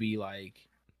it's gonna be like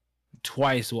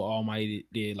twice what All Might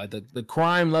did. Like the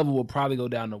crime level will probably go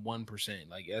down to 1%.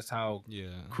 Like that's how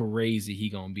crazy he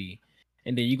gonna be.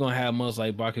 And then you're gonna have months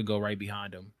like Bakugo right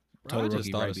behind him.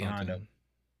 Todoroki right behind him.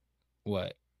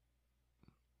 What?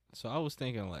 So I was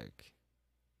thinking like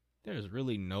there's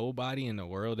really nobody in the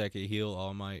world that could heal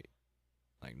All Might.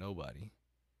 Like nobody.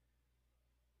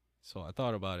 So I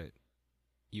thought about it.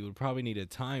 You would probably need a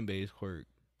time-based quirk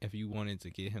if you wanted to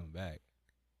get him back.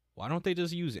 Why don't they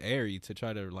just use Eri to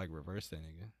try to like reverse that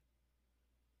nigga?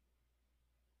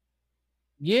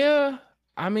 Yeah,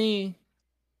 I mean,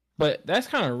 but that's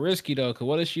kind of risky though. Cause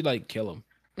what if she like kill him?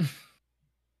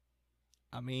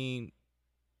 I mean,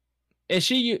 if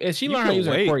she learn how to use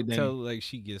her quirk, then till like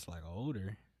she gets like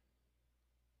older.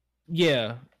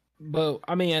 Yeah, but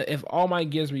I mean, if All Might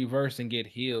gets reversed and get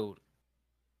healed,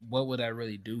 what would that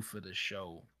really do for the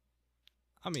show?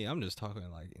 I mean, I'm just talking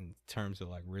like in terms of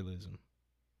like realism.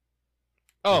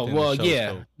 Oh well,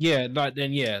 yeah. Not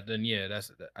then, yeah.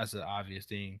 That's an obvious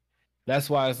thing. That's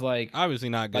why it's like obviously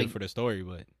not good for the story,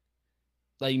 but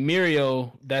like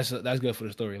Mirio, that's good for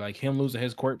the story. Like him losing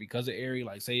his quirk because of Eri,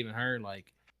 like saving her,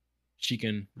 like she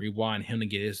can rewind him to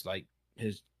get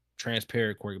his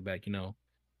transparent quirk back. You know,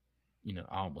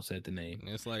 I almost said the name.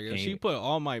 It's like if she put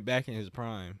All Might back in his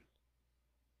prime,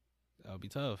 that would be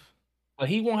tough. But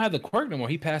he won't have the quirk no more.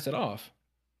 He passed it off.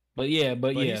 But yeah.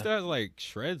 He still has like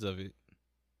shreds of it.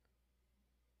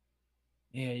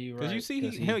 Yeah, you're right. Because you see,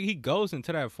 he goes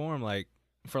into that form like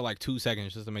for like 2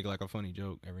 seconds just to make like a funny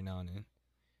joke every now and then.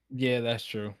 Yeah, that's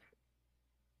true.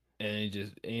 And it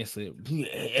just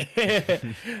instantly,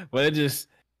 but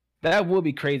that would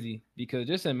be crazy because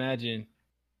just imagine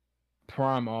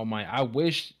Prime All Might. I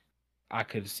wish I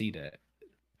could see that.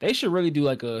 They should really do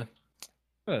like a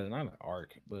not an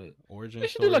arc, but origin. They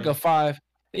should do like a 5.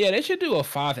 Yeah, they should do a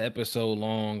 5 episode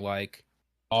long like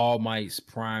All Might's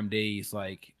prime days,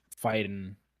 like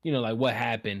fighting. Like what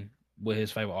happened with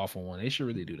his fight with Awful One. They should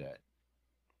really do that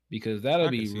because that'll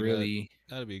be really.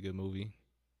 That'll be a good movie.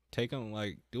 Take them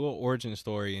like do an origin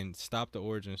story and stop the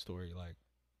origin story like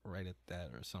right at that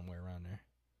or somewhere around there.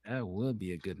 That would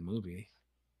be a good movie.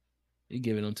 You're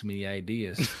giving them too many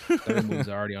ideas. Third movie's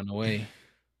already on the way.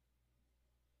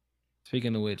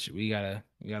 Speaking of which, we gotta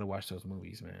watch those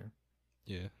movies, man.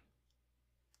 Yeah.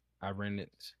 I rented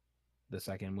the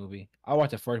second movie. I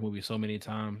watched the first movie so many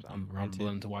times. I'm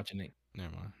willing to watching it.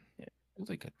 Never mind. Yeah, it was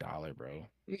like $1, bro.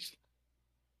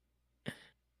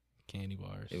 Candy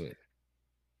bars.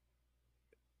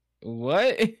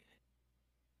 What?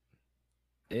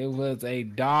 It was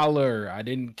 $1. I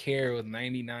didn't care. It was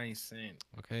 99 cents.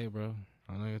 Okay, bro.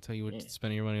 I'm not gonna tell you what to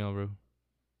spend your money on, bro.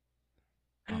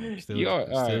 I'm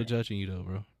still judging you though,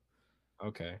 bro.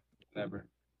 Okay, whatever.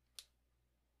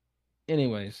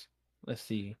 Anyways, let's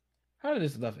see. How did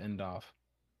this stuff end off?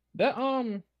 But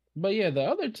yeah, the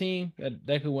other team that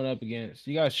Deku went up against,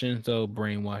 you got Shinzo,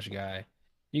 brainwash guy.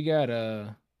 You got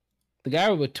the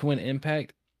guy with twin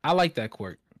impact. I like that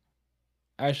quirk.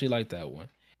 I actually like that one.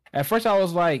 At first I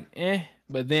was like,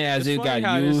 but then as it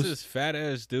got used, this fat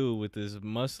ass dude with this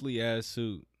muscly ass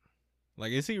suit.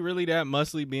 Like, is he really that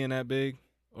muscly being that big?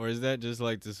 Or is that just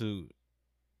like the suit?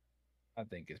 I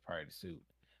think it's probably the suit.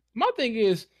 My thing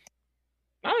is,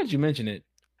 now that you mention it,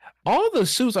 all the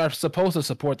suits are supposed to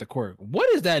support the quirk. What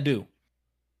does that do? What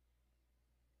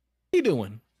are you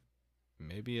doing?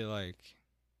 Maybe like,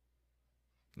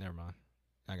 never mind.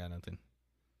 I got nothing.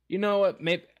 You know what?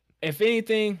 Maybe if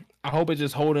anything, I hope it's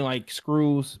just holding like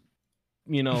screws,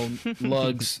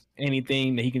 lugs,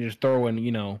 anything that he can just throw in,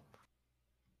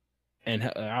 and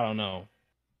I don't know.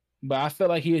 But I feel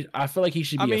like he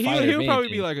should be. I mean, he'll probably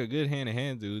be like a good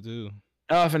hand-to-hand dude too.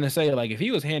 I was gonna say, like, if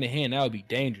he was hand-to-hand, that would be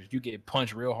dangerous. You get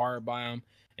punched real hard by him,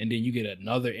 and then you get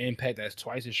another impact that's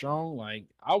twice as strong. Like,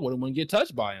 I wouldn't want to get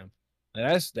touched by him.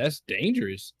 That's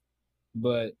dangerous.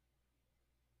 But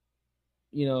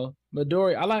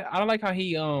Midori, I like how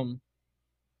he when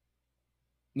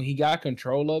he got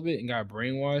control of it and got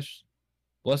brainwashed.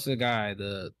 What's the guy,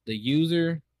 the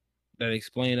user that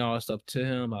explained all that stuff to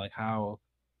him, like how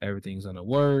everything's gonna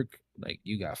work. Like,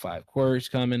 you got 5 quirks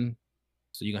coming,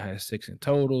 so you're gonna have 6 in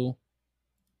total,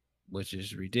 which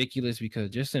is ridiculous because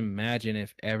just imagine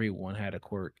if everyone had a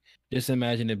quirk. Just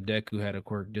imagine if Deku had a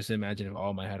quirk. Just imagine if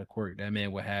All Might had a quirk. That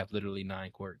man would have literally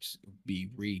 9 quirks. It would be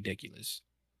ridiculous.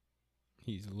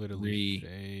 He's literally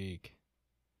fake.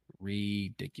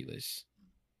 Ridiculous.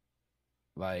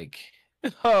 Like,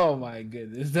 oh my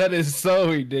goodness, that is so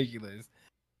ridiculous.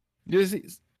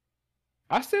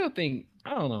 I still think,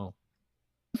 I don't know.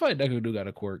 I feel like Deku do got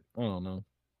a quirk. I don't know.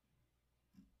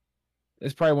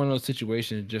 It's probably one of those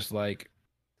situations, just like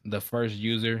the first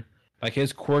user. Like,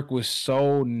 his quirk was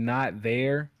so not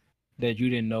there that you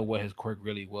didn't know what his quirk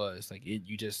really was. Like,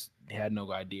 you just had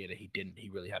no idea that he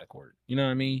really had a quirk. You know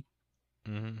what I mean?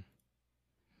 Mm-hmm.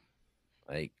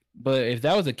 Like, but if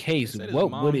that was the case,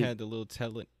 what would it? Had the little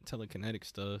telekinetic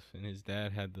stuff, and his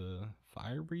dad had the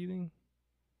fire breathing.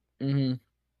 Mm-hmm.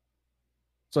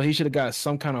 So he should have got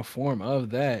some kind of form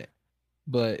of that,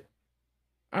 but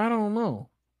I don't know.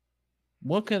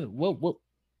 What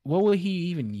would he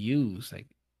even use? Like,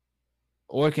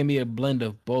 or it can be a blend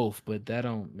of both, but that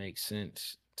don't make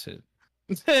sense to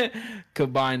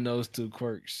combine those two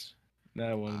quirks.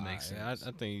 That wouldn't make sense.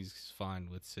 I think he's fine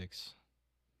with 6.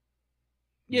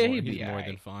 Yeah, he's more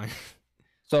than fine.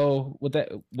 So with that,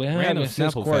 random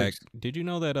sample fact. Did you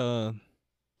know that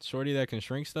Shorty that can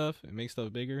shrink stuff and make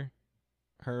stuff bigger?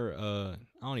 Her I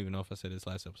don't even know if I said this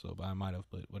last episode, but I might have.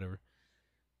 But whatever.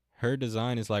 Her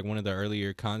design is like one of the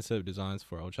earlier concept designs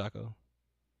for Ochako.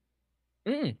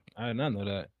 I did not know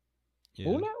that. Yeah.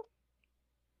 Who now?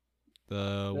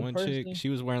 The one chick, she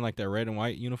was wearing like that red and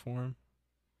white uniform.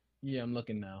 Yeah, I'm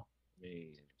looking now.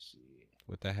 Let's see.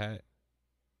 With the hat.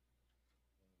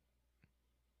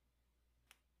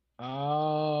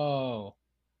 Oh.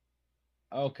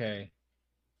 Okay.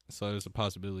 So there's a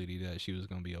possibility that she was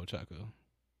gonna be Ochako.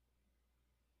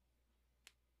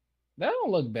 That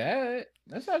don't look bad.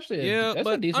 That's actually that's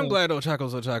but a decent... I'm glad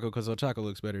Ochako's Ochako because Ochako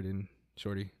looks better than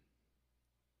Shorty.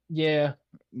 Yeah,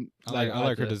 I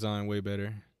like her design way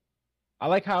better. I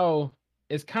like how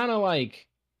it's kind of like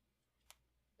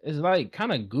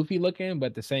kind of goofy looking, but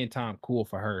at the same time cool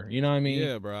for her. You know what I mean?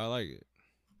 Yeah, bro, I like it.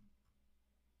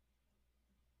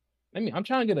 I'm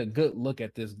trying to get a good look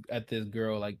at this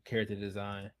girl like character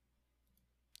design.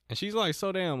 And she's like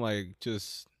so damn like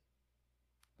just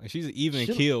like she's an even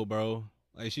keel, bro.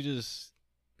 Like she just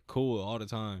cool all the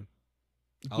time.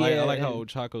 I like how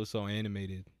Ochako's so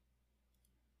animated.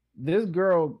 This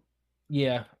girl,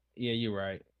 yeah, you're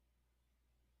right.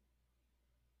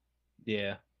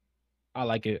 Yeah, I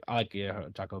like it. I like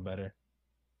Ochako better.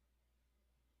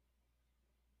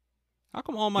 How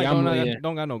come All Might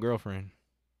don't got no girlfriend?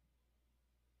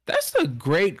 That's a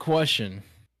great question.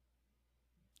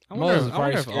 I wonder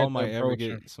if All Might ever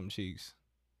get some cheeks.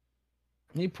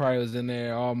 He probably was in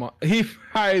there He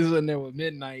probably was in there with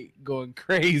Midnight going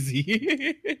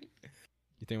crazy.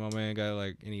 You think my man got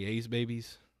like any ace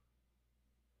babies?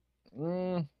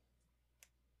 Nah,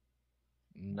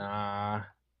 I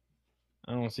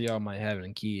don't see All Might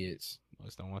having kids.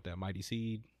 Just don't want that mighty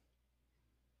seed.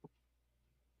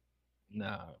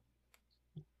 Nah,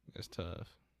 that's tough.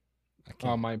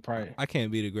 All Might probably. I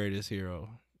can't be the greatest hero.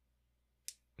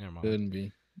 Never mind. Couldn't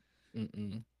be.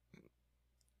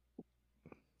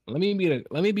 Let me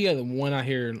be the one out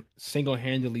here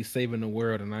single-handedly saving the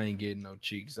world, and I ain't getting no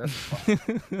cheeks. That's a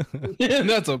problem.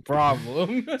 That's a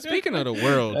problem. Speaking of the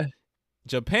world,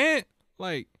 Japan,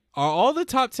 like, are all the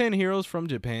top 10 heroes from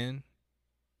Japan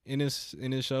in this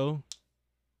show?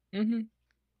 Mm-hmm.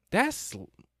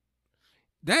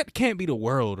 That can't be the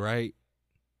world, right?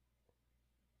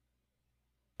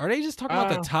 Are they just talking about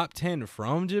the top 10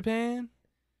 from Japan?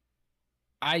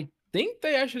 I think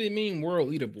they actually mean world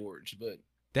leaderboards, but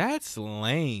that's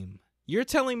lame. You're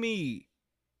telling me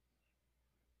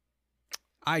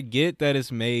I get that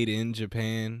it's made in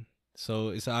Japan, so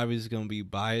it's obviously going to be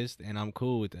biased, and I'm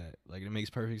cool with that. Like, it makes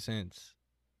perfect sense.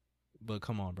 But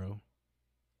come on, bro.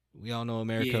 We all know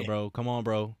America, bro. Come on,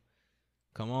 bro.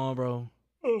 Come on, bro.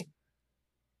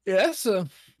 Yeah, that's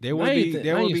there would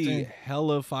be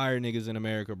hella fire niggas in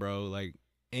America, bro. Like,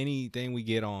 anything we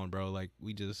get on, bro. Like,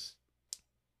 we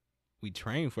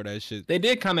train for that shit. They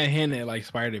did kind of hint at like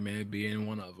Spider-Man being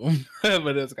one of them,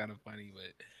 but it's kind of funny.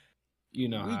 But you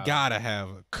know, we gotta have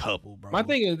a couple, bro. My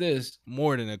thing is this: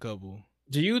 more than a couple.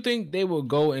 Do you think they will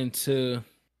go into?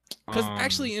 Because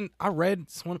actually, I read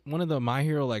one of the My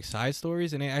Hero like side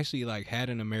stories, and they actually like had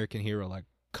an American hero like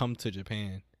come to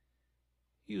Japan.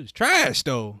 He was trash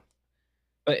though.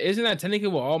 But isn't that technically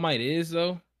what All Might is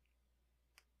though?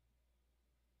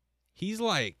 He's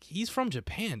from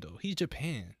Japan though. He's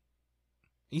Japan.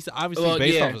 He's obviously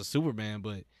based off of Superman,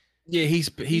 but yeah, he's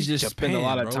just Japan, spent a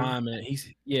lot of time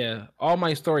in All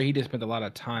Might story. He just spent a lot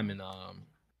of time in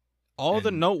all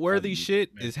the noteworthy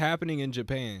shit is happening in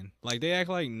Japan. Like they act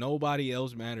like nobody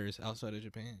else matters outside of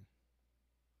Japan.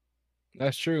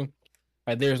 That's true.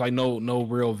 Like there's like no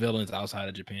real villains outside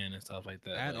of Japan and stuff like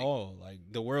that at all. Like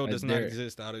the world does not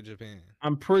exist out of Japan.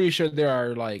 I'm pretty sure there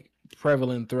are like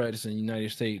prevalent threats in the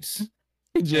United States.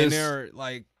 And there are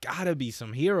like gotta be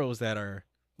some heroes that are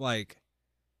like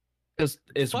it's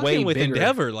way with bigger.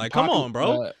 Endeavor. Like come on,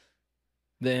 bro.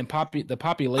 The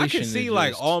population. I can see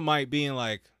like All Might being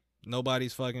like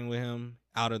nobody's fucking with him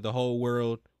out of the whole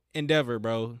world. Endeavor,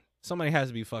 bro. Somebody has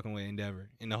to be fucking with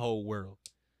Endeavor in the whole world.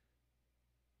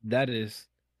 That's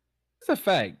a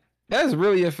fact. That's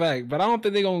really a fact. But I don't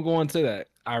think they're gonna go into that.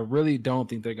 I really don't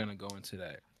think they're gonna go into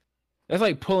that. That's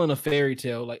like pulling a fairy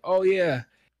tale. Like, oh yeah,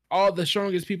 all the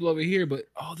strongest people over here, but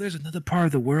there's another part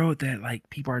of the world that like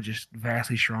people are just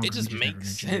vastly stronger. It just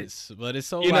makes sense, but it's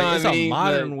so it's a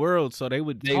modern world, so they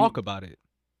would talk about it.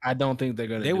 I don't think they're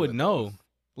gonna. They would know.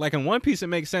 Like in One Piece, it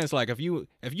makes sense. Like if you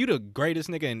the greatest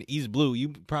nigga in East Blue, you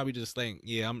probably just think,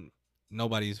 yeah,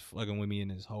 nobody's fucking with me in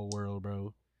this whole world,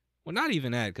 bro. Well, not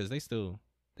even that, because they still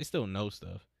know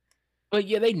stuff. But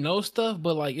yeah, they know stuff,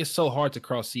 but like it's so hard to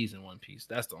cross seas in One Piece.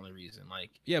 That's the only reason.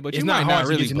 Like, yeah, but it's not hard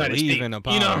to really believe in a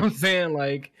power. You know what I'm saying?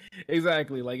 Like,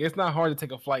 exactly. Like, it's not hard to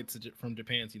take a flight from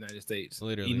Japan to the United States.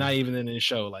 Literally, not even in the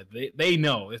show. Like, they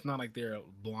know. It's not like they're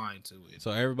blind to it.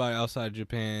 So everybody outside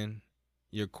Japan,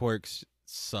 your quirks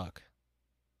suck.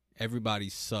 Everybody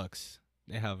sucks.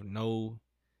 They have no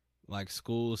like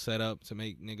school set up to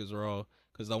make niggas raw.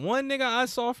 Cause the one nigga I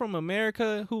saw from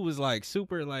America who was like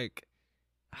super like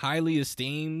highly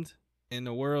esteemed in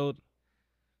the world,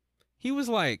 he was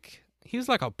like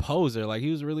a poser. Like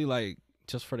he was really like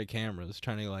just for the cameras,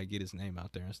 trying to like get his name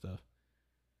out there and stuff.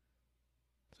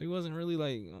 So he wasn't really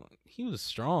like, he was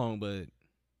strong, but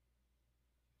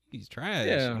he's trash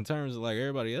in terms of like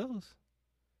everybody else.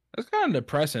 It's kind of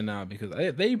depressing now because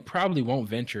they probably won't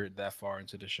venture that far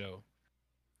into the show,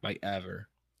 like ever.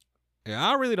 Yeah,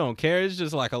 I really don't care. It's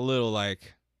just like a little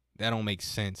like that don't make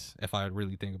sense if I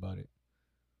really think about it.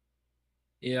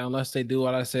 Yeah, unless they do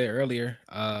what I said earlier,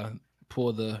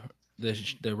 pull the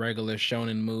regular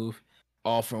shonen move.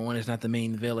 All for one is not the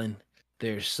main villain.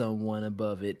 There's someone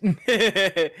above it.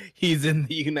 He's in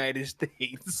the United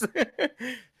States.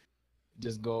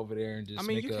 Just go over there and just. I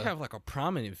mean, you can have like a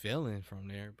prominent villain from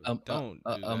there, but don't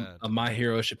do that. A My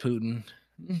Hero Shippuden.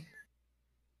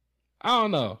 I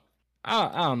don't know. I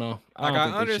don't know. Like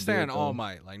I understand All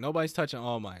Might. Like nobody's touching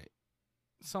All Might.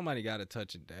 Somebody got to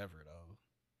touch Endeavor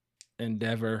though.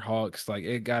 Endeavor, Hawks, like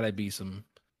it gotta be some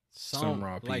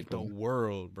raw people. Like the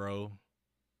world, bro.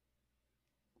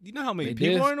 You know how many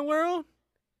people are in the world?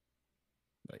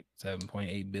 Like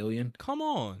 7.8 billion. Come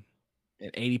on.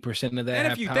 And 80% of that.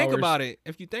 And if you think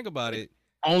about it,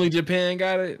 only Japan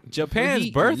got it.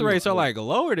 Japan's birth rates are like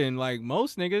lower than like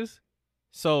most niggas.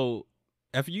 So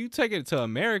if you take it to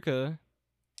America,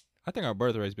 I think our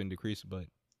birth rate's been decreasing, but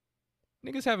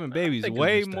niggas having babies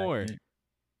way more.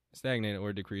 Stagnated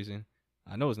or decreasing.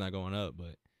 I know it's not going up,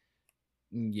 but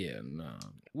yeah, no.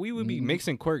 We would be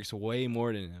mixing quirks way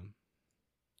more than them.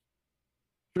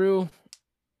 True.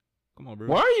 Come on, bro.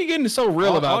 Why are you getting so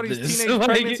real about all these teenage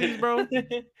pregnancies, bro?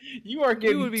 You are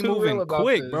getting we would be too moving real about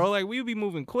quick, this. bro. Like we would be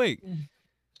moving quick.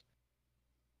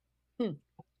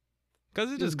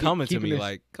 Cause it's just coming to me.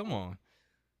 Like, come on.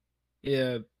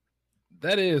 Yeah,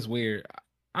 that is weird.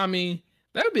 I mean,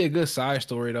 that'd be a good side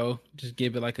story though. Just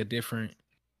give it like a different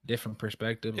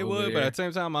perspective. It would, but at the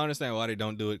same time, I understand why they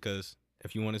don't do it. Cause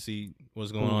if you want to see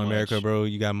what's going on in America, bro,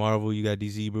 you got Marvel, you got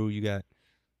DC, bro, you got.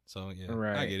 So yeah,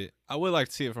 right. I get it. I would like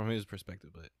to see it from his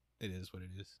perspective, but it is what it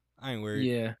is. I ain't worried.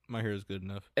 Yeah, My Hero's good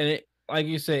enough. And it, like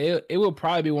you say, it will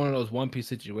probably be one of those One Piece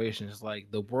situations.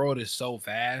 Like the world is so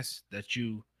vast that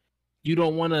you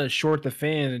don't want to short the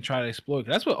fans and try to explore.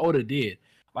 That's what Oda did.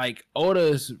 Like Oda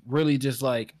is really just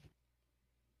like,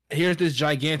 here's this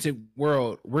gigantic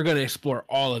world. We're gonna explore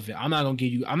all of it. I'm not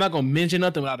gonna mention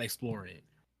nothing without exploring it.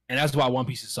 And that's why One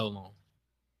Piece is so long.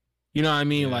 You know what I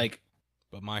mean? Yeah. Like,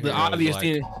 but My Hero, the obvious like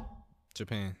thing,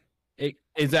 Japan.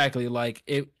 Exactly. Like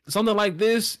something like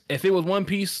this, if it was One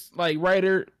Piece like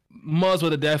writer, Muzz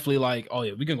would have definitely like, oh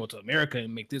yeah, we can go to America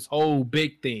and make this whole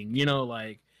big thing. You know,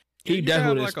 like he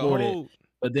definitely explored it.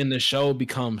 But then the show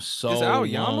becomes so. Is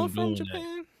Aoyama from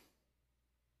Japan?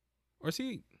 Or is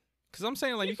he? Because I'm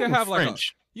saying like you could have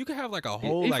French. like a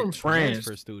whole like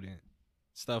transfer student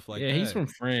stuff like that. Yeah, he's from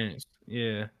France.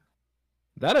 Yeah,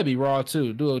 that'd be raw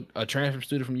too. Do a transfer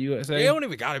student from USA. They don't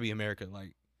even gotta be America.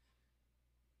 Like,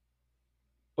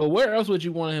 but where else would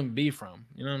you want him to be from?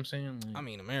 You know what I'm saying? Like, I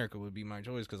mean, America would be my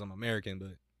choice because I'm American,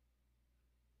 but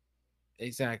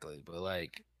exactly. But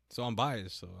like, so I'm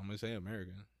biased, so I'm gonna say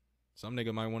America. Some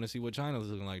nigga might want to see what China's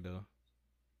looking like though.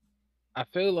 I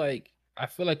feel like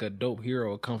a dope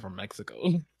hero would come from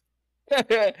Mexico.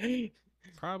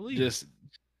 Probably. Just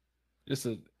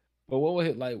a. But what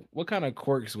would what kind of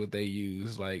quirks would they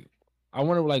use? Like, I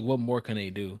wonder like what more can they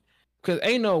do? Because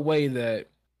ain't no way that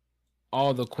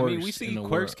all the quirks. I mean, we see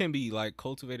quirks can be like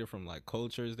cultivated from like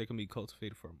cultures. They can be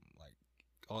cultivated from like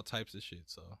all types of shit.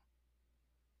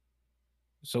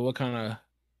 So what kind of?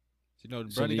 You know,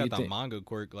 Brody got the manga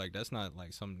quirk. Like that's not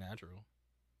like something natural.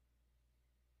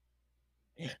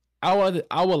 I would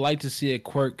like to see a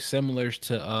quirk similar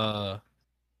to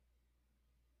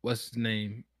what's his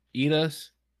name?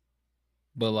 Idas,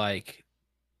 but like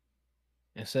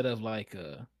instead of like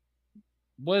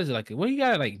what is it like? What you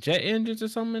got like jet engines or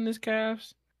something in his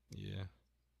calves? Yeah.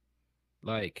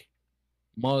 Like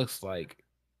Mug's like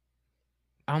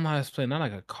I don't know how to explain, not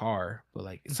like a car, but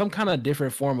like some kind of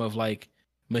different form of like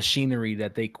machinery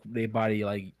that they body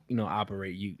like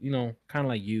operate. Kind of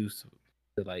like use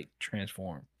to like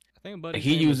transform. I think Buddy's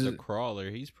name is the Crawler.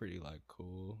 He's pretty like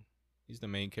cool. He's the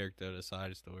main character of the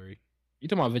side story. You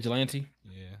talking about Vigilante?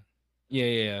 Yeah.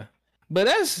 Yeah. But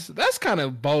that's kind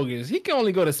of bogus. He can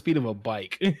only go the speed of a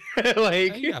bike.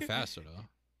 Like he got faster though.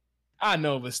 I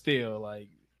know, but still, like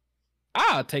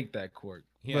I'll take that quirk.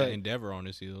 He had Endeavor on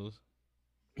his heels.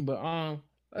 But I'm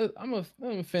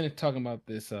gonna finish talking about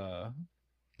this.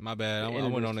 My bad. I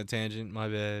went on a tangent. My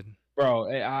bad.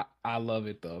 Bro, I love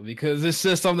it though because it's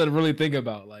just something to really think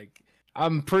about. Like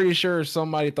I'm pretty sure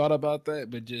somebody thought about that,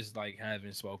 but just like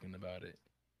haven't spoken about it.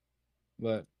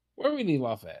 But where we leave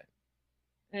off at?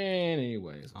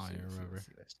 Anyways, I don't remember.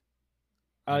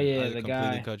 Oh yeah, the guy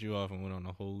completely cut you off and went on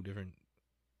a whole different.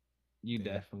 You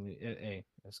thing. Definitely. Hey,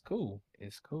 that's cool.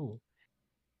 It's cool.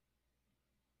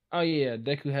 Oh yeah,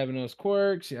 Deku having those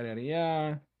quirks, yada yada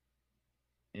yada.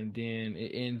 And then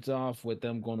it ends off with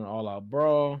them going to all out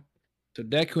brawl. So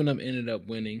Deku and them ended up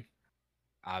winning,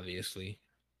 obviously.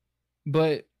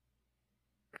 But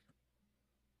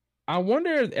I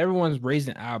wonder if everyone's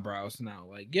raising eyebrows now.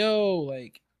 Like, yo,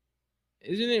 like,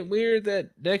 isn't it weird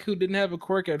that Deku didn't have a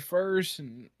quirk at first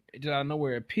and it just out of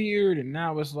nowhere appeared, and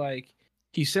now it's like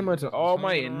he's similar to All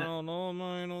Might and All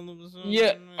Might all of a sudden,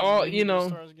 yeah,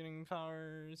 starts getting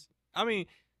powers. I mean,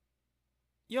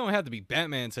 you don't have to be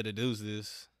Batman to deduce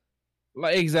this.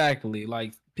 Like exactly,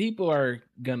 like people are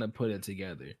gonna put it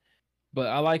together, but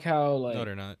I like how like no,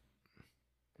 they're not.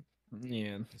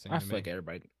 Yeah, I feel like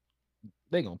everybody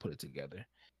they gonna put it together.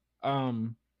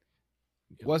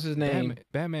 What's his name?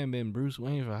 Batman been Bruce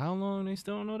Wayne for how long? They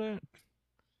still don't know that?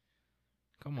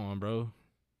 Come on, bro.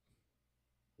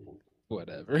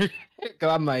 Whatever. Cause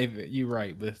I'm not even. You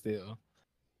right, but still.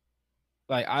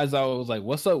 Like Aizawa was like,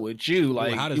 "What's up with you?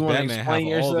 Like, how does you Batman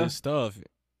have all this stuff?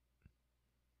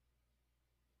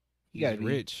 He's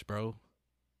rich, bro."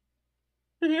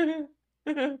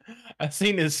 I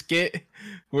seen this skit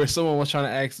where someone was trying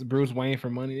to ask Bruce Wayne for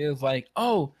money. It was like,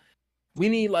 "Oh, we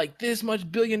need like this much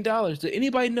 $1 billion. Does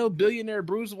anybody know billionaire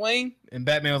Bruce Wayne?" And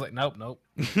Batman was like, "Nope."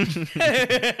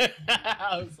 I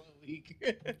was so weak.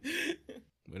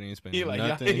 But he ain't spending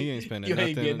nothing. He ain't spending nothing. You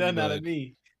ain't getting nothing out of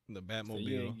me. The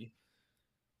Batmobile.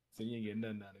 So you ain't getting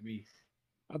nothing out of me.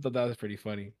 I thought that was pretty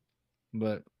funny.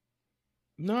 But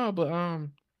no,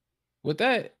 with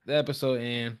that the episode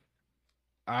end,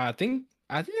 I think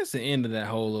that's the end of that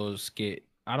whole little skit.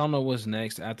 I don't know what's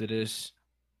next after this.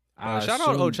 Shout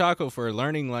out Ochako for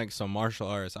learning like some martial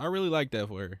arts. I really like that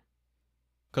for her.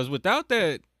 Cause without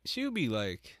that, she would be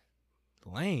like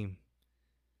lame.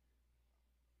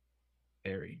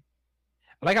 Very.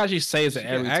 I like how she says it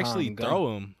every time. Actually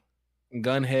throw him.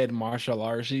 Gunhead martial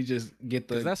arts. She just get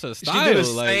the. That's her style. She do the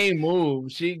same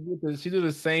move. She do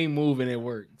the same move and it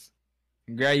works.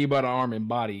 Grab you by the arm and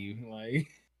body you like.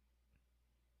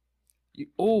 You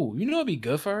know what'd be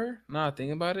good for her? Now I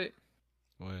think about it.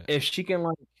 What? If she can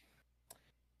like.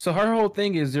 So her whole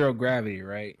thing is zero gravity,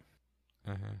 right?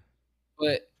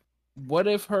 But what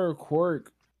if her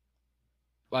quirk,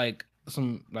 like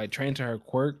trained to her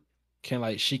quirk,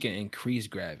 she can increase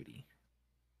gravity?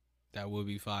 That would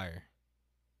be fire.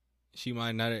 She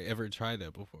might not have ever tried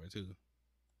that before too,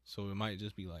 so it might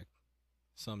just be like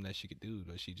something that she could do,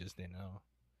 but she just didn't know.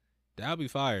 That'd be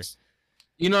fire.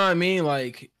 You know what I mean?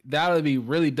 Like that would be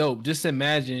really dope. Just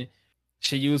imagine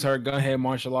she used her gunhead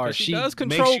martial arts. She does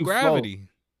control gravity. Float.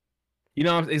 You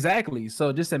know exactly.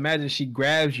 So just imagine she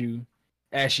grabs you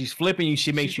as she's flipping you.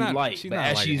 She makes you light, but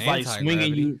as she's like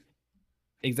swinging you,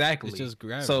 exactly. It's just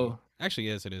gravity. So actually,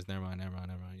 yes, it is. Never mind.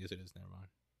 Yes, it is. Never mind.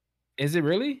 Is it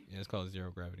really? Yeah, it's called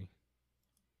zero gravity.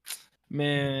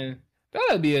 Man, that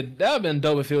would have been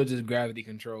dope if it was just gravity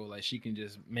control. Like she can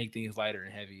just make things lighter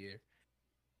and heavier.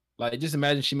 Like just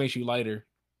imagine she makes you lighter,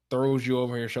 throws you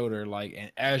over her shoulder, like,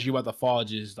 and as you about to fall,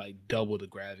 just like double the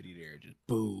gravity there, just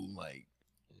boom, like.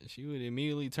 She would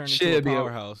immediately turn into a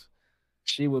powerhouse.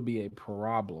 She would be a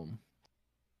problem.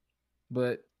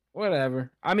 But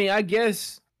whatever. I mean, I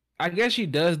guess she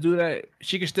does do that.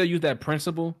 She can still use that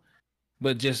principle,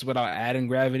 but just without adding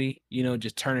gravity. You know,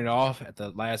 just turn it off at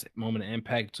the last moment of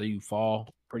impact so you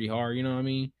fall pretty hard. You know what I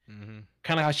mean? Mm-hmm.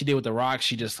 Kind of how she did with the rocks.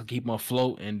 She just keep them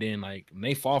afloat, and then like when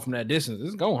they fall from that distance,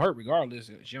 it's gonna hurt regardless.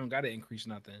 She don't got to increase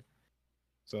nothing.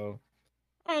 So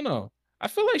I don't know. I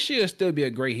feel like she'll still be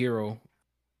a great hero.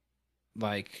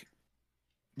 Like,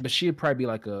 but she'd probably be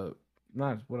like I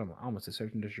almost a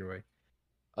search and destroy.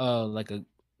 Like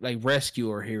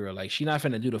rescuer hero. Like she not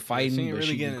finna do the fighting. She ain't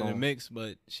really getting in the mix,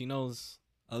 but she knows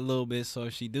a little bit. So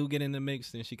if she do get in the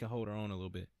mix, then she can hold her own a little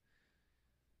bit.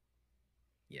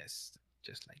 Yes,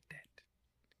 just like that.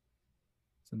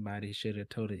 Somebody should have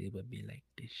told it would be like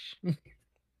this.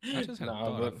 I just had a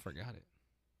thought. I forgot it.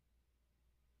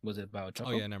 Was it about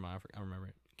Choco? Oh, yeah, never mind. I remember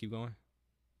it. Keep going.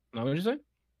 No, what did you say?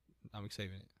 I'm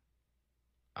saving it.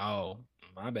 Oh,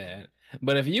 my bad.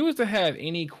 But if you was to have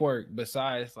any quirk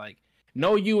besides, like,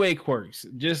 no UA quirks,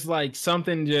 just like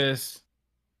something just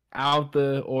out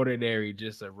the ordinary,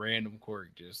 just a random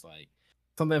quirk, just like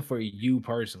something for you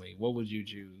personally, what would you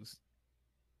choose?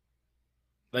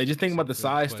 Like, just think about the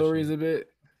side stories a bit.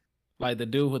 Like the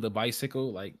dude with the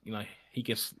bicycle, like, you know, he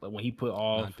can, when he put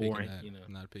all four, you know.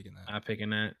 I'm not picking that. I'm picking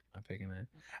that.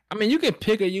 I mean, you can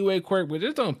pick a UA quirk, but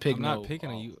just don't pick. I'm not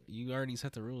picking a U. You already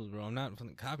set the rules, bro. I'm not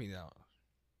gonna copy that. All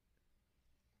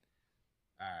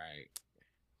right.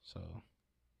 So,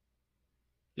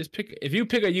 just pick. If you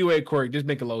pick a UA quirk, just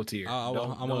make a low tier. I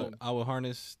will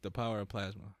harness the power of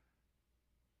plasma.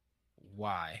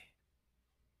 Why?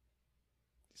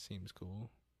 Seems cool.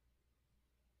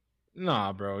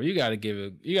 Nah, bro, you gotta give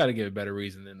it a better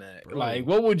reason than that. Bro. Like,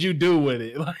 what would you do with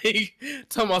it? Like,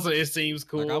 talking about it seems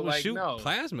cool. Like, I would shoot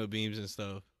plasma beams and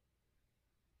stuff.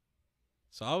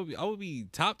 So I would be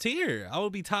top tier.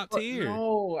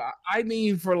 No, I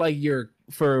mean for like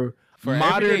for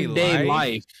modern day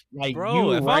life. Like,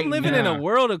 bro, if I'm living in a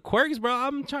world of quirks, bro,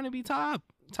 I'm trying to be top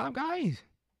guys.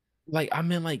 Like, I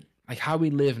mean, like how we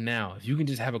live now. If you can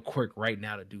just have a quirk right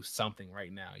now to do something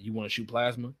right now, you want to shoot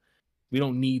plasma. We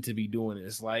don't need to be doing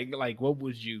this. Like, what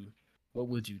would you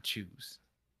choose?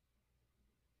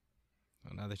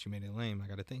 Well, now that you made it lame, I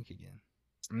gotta think again.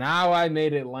 Now I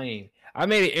made it lame. I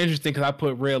made it interesting because I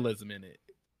put realism in it.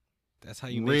 That's how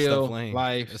you make stuff lame.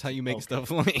 Life. That's how you make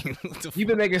stuff lame. You've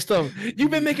been making stuff.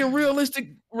 You've been making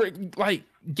realistic like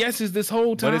guesses this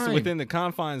whole time. But it's within the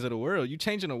confines of the world. You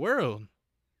changing the world.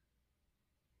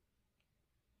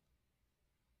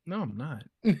 No, I'm not.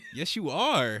 Yes, you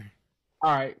are.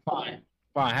 All right, fine.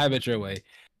 Have it your way.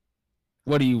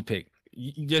 What do you pick?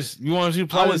 You want to shoot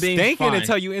plasma beams? I was thinking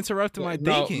until you interrupted my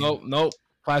thinking. Nope.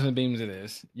 Plasma beams it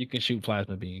is. You can shoot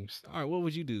plasma beams. All right, what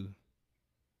would you do?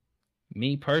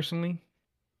 Me personally,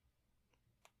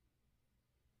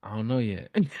 I don't know yet.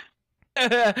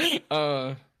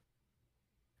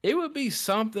 It would be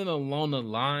something along the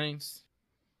lines.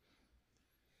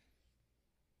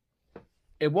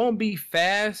 It won't be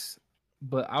fast,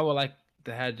 but I would like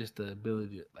to have just the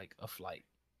ability to, like, a flight.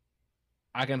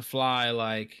 I can fly.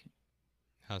 Like,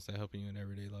 how's that helping you in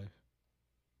everyday life?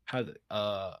 I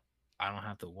don't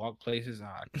have to walk places.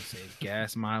 I can save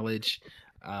gas mileage.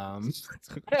 I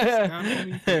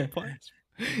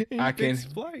can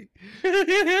flight.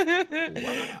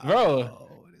 Wow. Bro,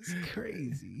 it's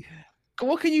crazy.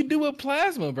 What can you do with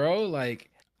plasma, bro?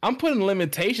 Like, I'm putting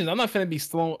limitations. I'm not finna be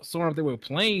soaring up there with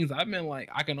planes. I've been like,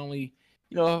 I can only,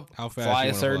 how fast fly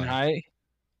a certain height.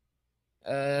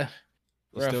 You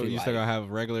still gotta have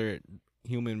regular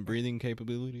human breathing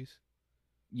capabilities.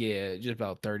 Yeah, just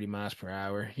about 30 miles per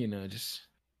hour. Just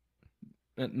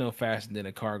no faster than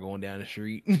a car going down the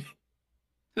street.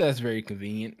 That's very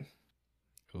convenient.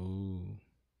 Ooh,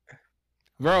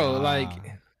 bro, like,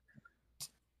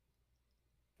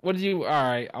 what did you? All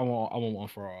right, I want one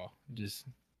for all. Just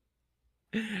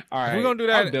all right. If we're gonna do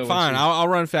that, fine. I'll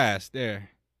run fast. There,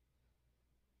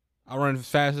 I'll run as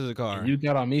fast as a car. And you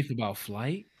got on me for about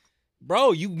flight.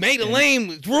 Bro, you made a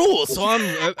lame rule, so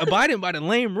I'm abiding by the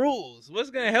lame rules.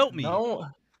 What's gonna help me?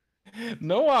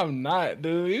 No, I'm not,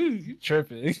 dude. You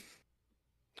tripping,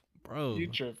 bro? You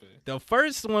tripping. The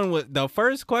first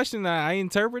question that I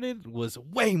interpreted was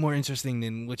way more interesting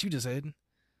than what you just said.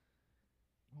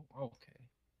 Okay,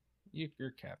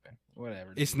 you're capping.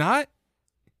 Whatever. It's not.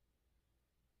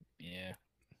 Yeah.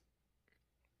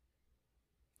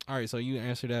 All right, so you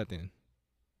answer that then.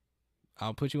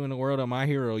 I'll put you in the world of My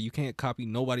Hero. You can't copy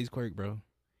nobody's quirk, bro.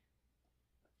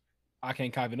 I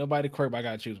can't copy nobody's quirk, but I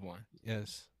gotta choose one.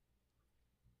 Yes.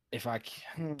 If I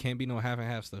can't be no half and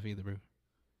half stuff either, bro.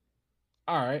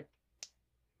 All right.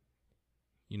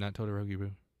 You're not Todoroki,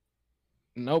 bro.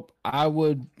 Nope. I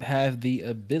would have the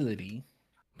ability.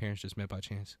 Parents just met by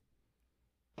chance.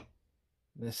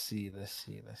 Let's see.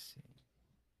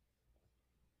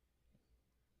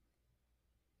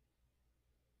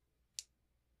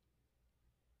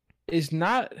 It's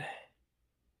not.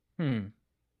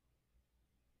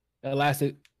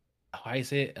 Elastic. How you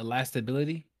say it?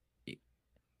 Elastability.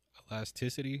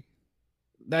 Elasticity.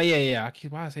 Yeah.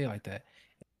 Why I say it like that?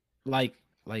 Like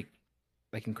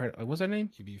incredible. What's her name?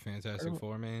 You be Fantastic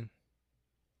Four, man.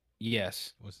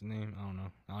 Yes. What's his name? I don't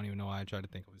know. I don't even know why I tried to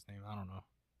think of his name. I don't know.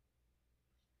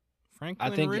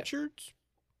 Franklin Richards.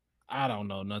 I don't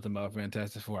know nothing about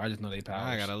Fantastic Four. I just know they powers.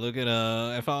 I gotta look it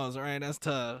up. If I was right, that's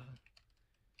tough.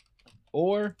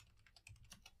 Or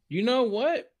You know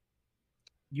what?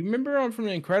 You remember from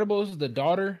The Incredibles, the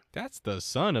daughter? That's the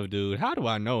son of dude. How do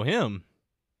I know him?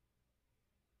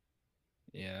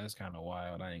 Yeah, that's kind of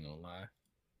wild. I ain't gonna lie.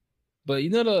 But you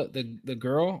know the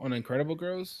girl on Incredible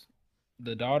Girls,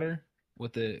 the daughter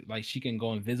with the like she can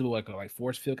go invisible like a like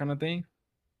force field kind of thing.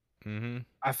 Mm-hmm.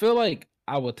 I feel like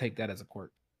I would take that as a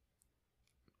quirk.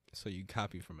 So you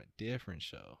copy from a different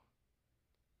show.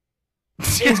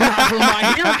 It's not from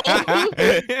My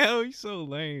Hero. Hell, you so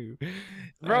lame,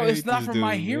 bro. It's not from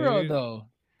My Hero though.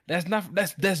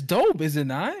 That's dope, is it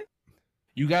not?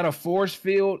 You got a force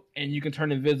field and you can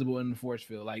turn invisible in the force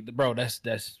field. Like, bro,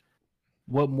 that's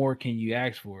what more can you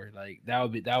ask for? Like that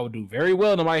would do very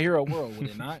well in My Hero world, would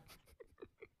it not?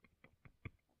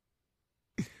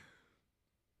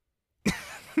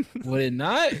 Would it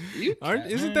not?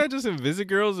 Isn't that just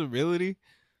Invisigirl's ability?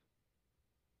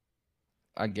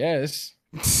 I guess.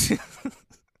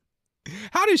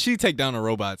 How did she take down the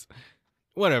robots?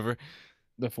 Whatever.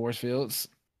 The force fields.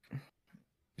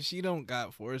 She don't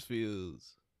got force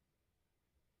fields.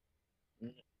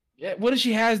 Yeah, what does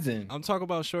she has then? I'm talking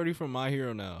about Shorty from My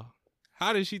Hero now.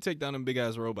 How did she take down them big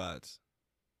ass robots?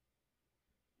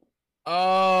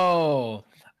 Oh,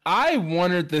 I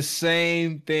wondered the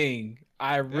same thing.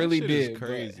 I really that shit did. Is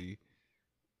crazy.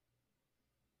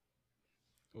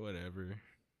 But... Whatever.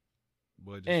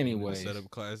 Anyway, set up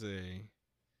Class A.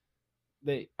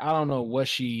 I don't know what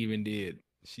she even did.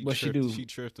 She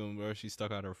tripped them, bro. She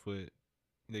stuck out her foot.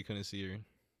 They couldn't see her.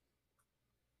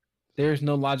 There's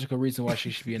no logical reason why she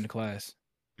should be in the class.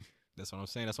 That's what I'm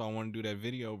saying. That's why I want to do that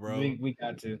video, bro. We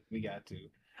got to.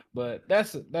 But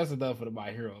that's enough for the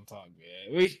My Hero talk,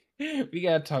 man. We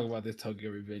gotta talk about this Tokyo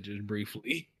Revengers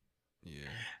briefly. Yeah.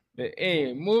 But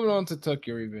anyway, moving on to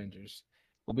Tokyo Revengers.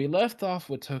 Well, we left off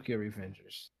with Tokyo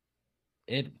Revengers.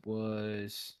 It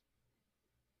was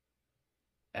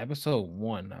episode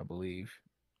 1, I believe.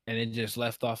 And it just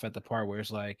left off at the part where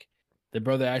it's like the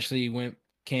brother actually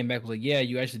came back, was like, yeah,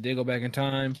 you actually did go back in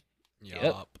time.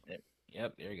 Yep,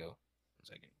 there you go. 1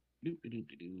 second.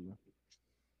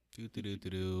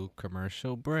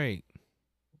 Commercial break.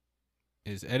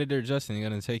 Is editor Justin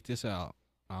gonna take this out?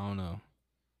 I don't know.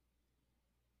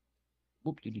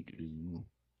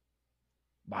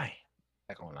 Bye.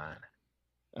 Back online.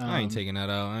 I ain't taking that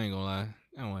out. I ain't gonna lie.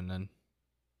 I don't want nothing.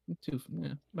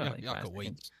 Y'all can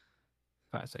wait.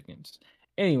 5 seconds.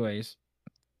 Anyways,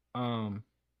 so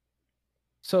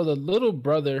the little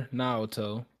brother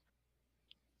Naoto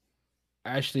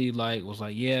actually was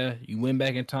like, yeah, you went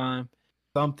back in time.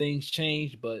 Some things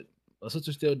changed, but a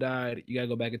sister still died. You gotta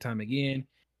go back in time again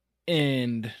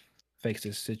and fix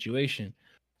this situation.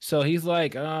 So he's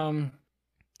like, so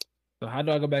how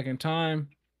do I go back in time?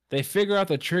 They figure out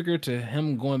the trigger to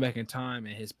him going back in time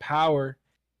and his power.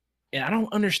 And I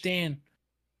don't understand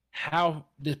how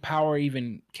this power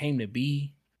even came to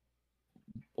be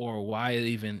or why it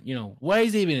even, why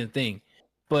is it even a thing?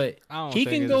 But he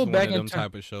can go back in time.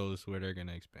 Type of shows where they're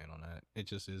gonna expand on that. It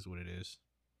just is what it is.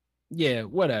 Yeah,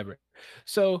 whatever.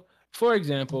 So, for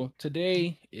example,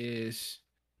 today is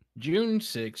June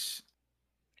 6th,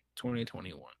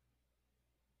 2021.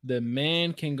 The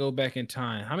man can go back in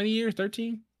time. How many years?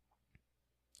 13?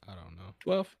 I don't know.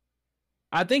 12?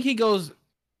 I think he goes.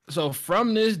 So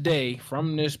from this day,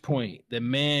 from this point, the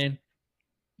man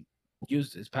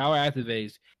uses his power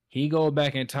activates. He go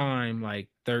back in time like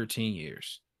 13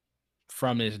 years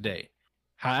from this day.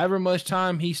 However much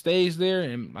time he stays there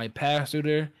and like pass through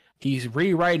there, he's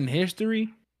rewriting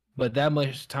history, but that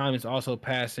much time is also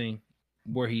passing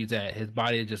where he's at. His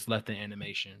body is just left in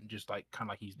animation, just like kind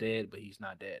of like he's dead, but he's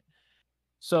not dead.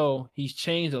 So he's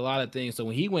changed a lot of things. So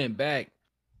when he went back,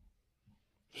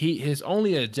 his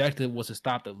only objective was to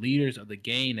stop the leaders of the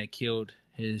gang that killed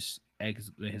his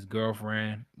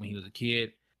girlfriend when he was a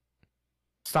kid.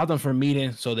 Stop them from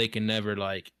meeting so they can never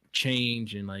like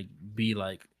change and like be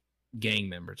like gang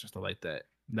members and stuff like that.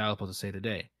 That was supposed to say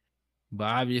today. But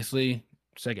obviously,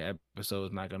 second episode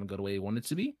is not gonna go the way he wanted it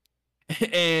to be.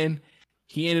 And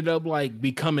he ended up like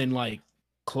becoming like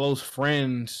close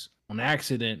friends on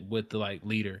accident with the like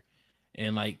leader.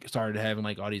 And like started having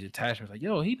like all these attachments. Like,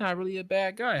 yo, he's not really a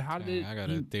bad guy. How did I got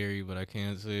a theory, but I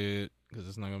can't say it because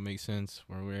it's not gonna make sense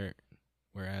where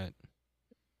we're at.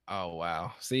 Oh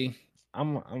wow! See,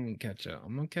 I'm gonna catch up.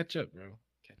 I'm gonna catch up, bro.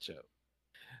 Catch up.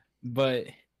 But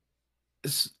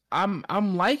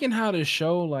I'm liking how the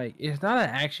show like it's not an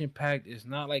action packed. It's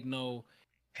not like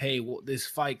hey, this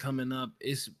fight coming up.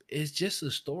 It's just a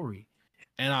story,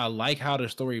 and I like how the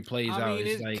story plays out. I mean,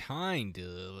 it's like kinda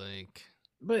like.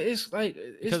 But it's like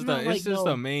because it's just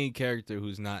the main character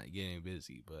who's not getting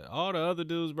busy, but all the other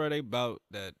dudes, bro, they about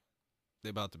the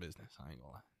business. I ain't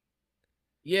gonna lie.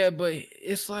 Yeah, but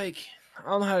it's like I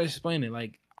don't know how to explain it.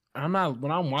 Like I'm not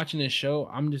when I'm watching this show,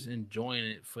 I'm just enjoying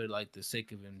it for like the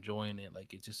sake of enjoying it.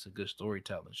 Like it's just a good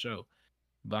storytelling show.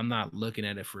 But I'm not looking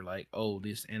at it for like, oh,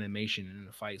 this animation and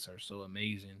the fights are so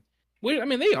amazing. Well, I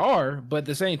mean, they are, but at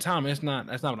the same time, it's not.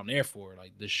 That's not what I'm there for.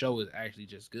 Like the show is actually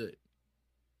just good.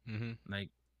 Like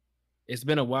it's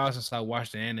been a while since I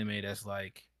watched an anime that's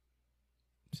like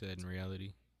set in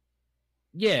reality.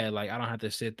 Yeah, like I don't have to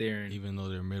sit there and even though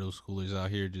they're middle schoolers out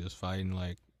here just fighting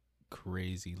like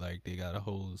crazy, like they got a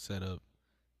whole setup.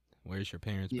 Where's your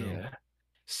parents, bro?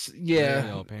 Yeah,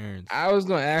 y'all parents. I was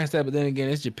gonna ask that, but then again,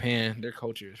 it's Japan. Their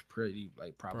culture is pretty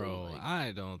like probably. Bro, like,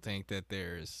 I don't think that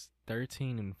there's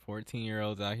 13 and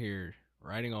 14-year-olds out here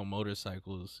riding on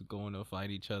motorcycles, going to fight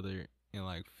each other in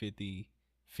like 50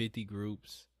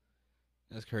 groups.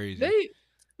 That's crazy.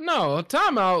 No,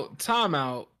 time out.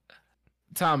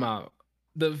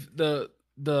 The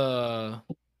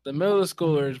middle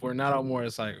schoolers were not on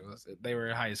motorcycles. They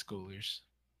were high schoolers.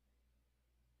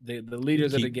 The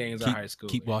leaders of the gangs are high schoolers.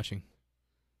 Keep watching.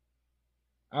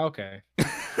 Okay.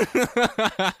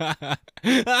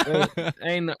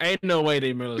 ain't no way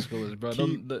they middle schoolers, bro.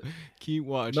 Keep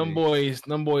watching. Them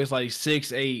boys like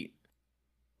 6'8".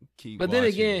 But watching. Then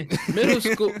again,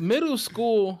 middle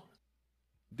school.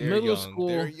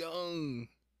 They're young.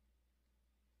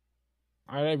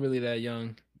 Are they really that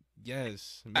young?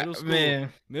 Yes,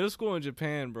 middle school in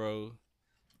Japan, bro.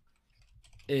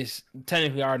 It's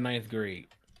technically our 9th grade.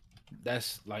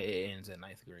 That's like it ends at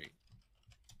 9th grade.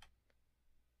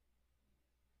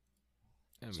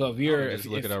 I mean, so if you're in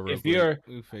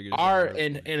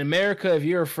America, if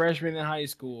you're a freshman in high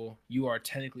school, you are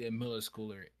technically a middle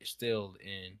schooler still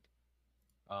in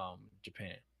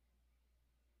Japan.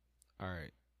 All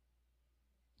right.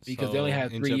 Because they only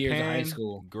have 3 years of high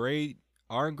school.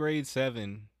 Our grade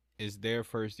 7 is their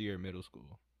first year of middle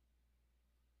school.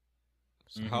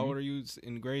 So how old are you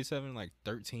in grade 7? Like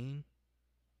 13?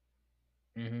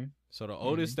 So the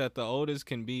oldest that the oldest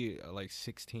can be like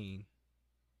 16.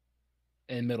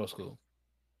 In middle school.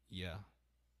 Yeah.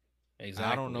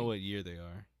 Exactly. I don't know what year they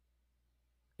are.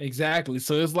 Exactly.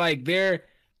 So it's like they're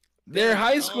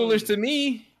high schoolers to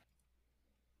me.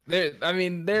 They're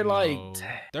like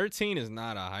 13 is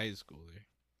not a high schooler.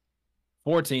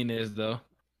 14 is though.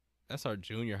 That's our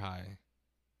junior high.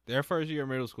 Their first year of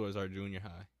middle school is our junior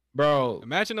high. Bro,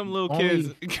 imagine them little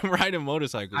kids riding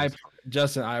motorcycles.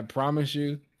 Justin, I promise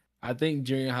you, I think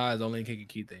junior high is only a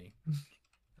key thing.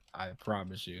 I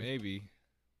promise you. Maybe.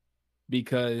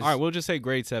 Because all right, we'll just say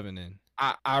grade 7 then.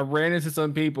 I ran into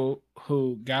some people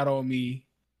who got on me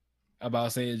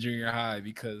about saying junior high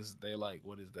because they like,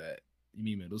 what is that? You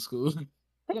mean middle school?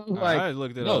 Like, I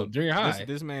looked it up. Junior high.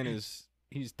 This man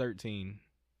he's 13.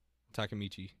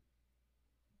 Takemichi.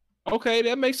 Okay,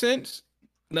 that makes sense.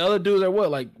 The other dudes are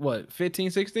what, 15,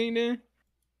 16 then?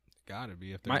 Gotta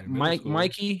be if they're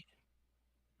Mikey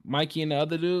and the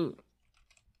other dude.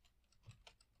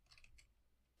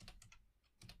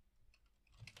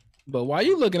 But while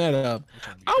you looking that up,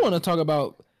 I want to talk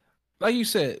about, like you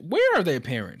said, where are their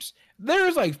parents?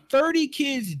 There's like 30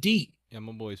 kids deep. Yeah,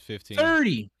 my boy's 15.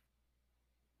 30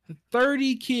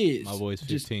 kids. My boy's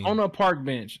 15. On a park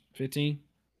bench. 15?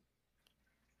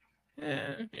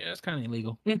 Yeah, that's kind of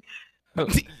illegal.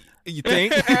 You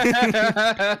think?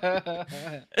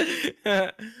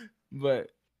 But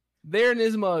they're in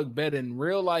this mug betting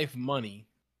real life money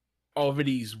over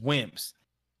these wimps.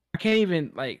 I can't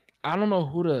even I don't know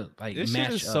who to This match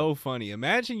shit is up. so funny.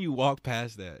 Imagine you walk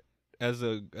past that as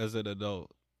an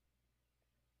adult.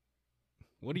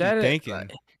 What are you thinking?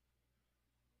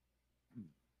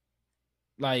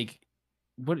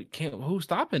 Who's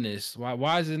stopping this?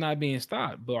 Why is it not being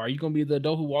stopped? But are you gonna be the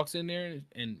adult who walks in there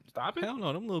and stop it? Hell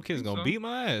no, them little kids gonna beat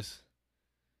my ass.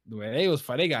 The way they was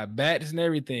fight, they got bats and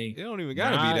everything. They don't even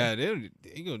gotta be that.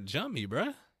 They gonna jump me,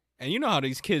 bruh. And you know how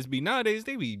these kids be nowadays?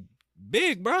 They be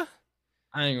big, bruh.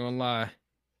 I ain't gonna lie.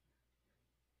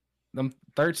 Them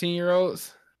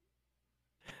 13-year-olds,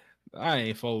 I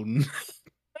ain't folding.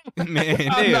 Man,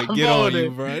 they'll get on you,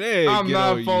 bro. I'm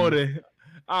not folding.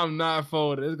 I'm not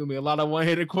folding. There's gonna be a lot of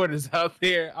one-hitter quarters out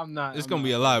there. It's gonna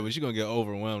be a lot, but you're gonna get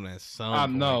overwhelmed at some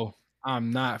point. No,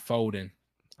 I'm not folding.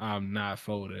 I'm not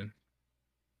folding.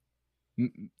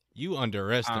 You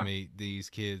underestimate these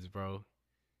kids, bro.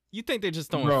 You think they're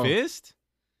just throwing fists?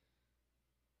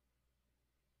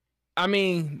 I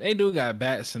mean, they do got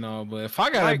bats and all, but if I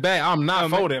got a bat, I'm not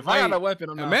folding. If I got a weapon,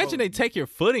 I'm not Imagine folding. they take your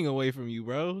footing away from you,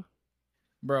 bro.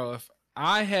 Bro, if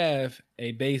I have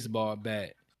a baseball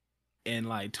bat and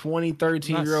like 20,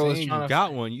 13-year-olds you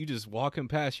got one, you just walking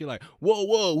past, you're like,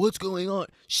 whoa, what's going on?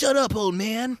 Shut up, old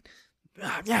man.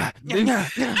 Yeah, yeah,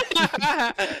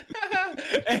 yeah.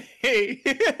 Hey,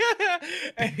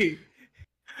 hey,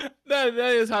 that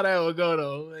is how that would go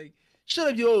though. Like,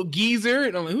 shut up, you old geezer.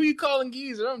 And I'm like, who you calling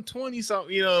geezer? I'm 20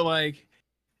 something. You know, like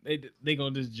they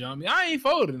gonna just jump me. I ain't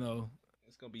folding though.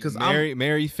 It's gonna be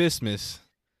Merry Fistmas.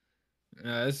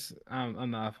 I'm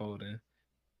not folding.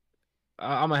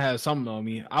 I'm gonna have something on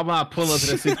me. I'm not pulling up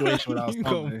to the situation without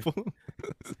something.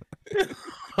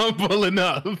 I'm pulling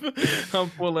up. I'm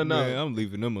pulling up. I'm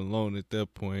leaving them alone at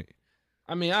that point.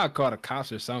 I mean, I'll call the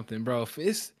cops or something, bro.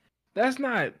 That's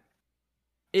not.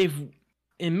 If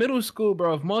in middle school,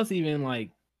 bro, if most even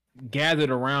like gathered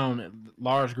around a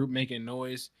large group making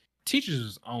noise, teachers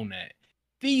was on that.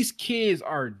 These kids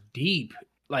are deep,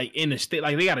 like in the state,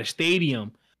 like they got a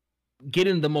stadium,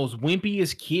 getting the most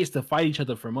wimpiest kids to fight each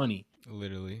other for money.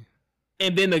 Literally.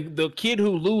 And then the kid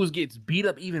who loses gets beat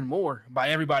up even more by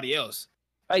everybody else.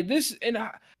 Like this, and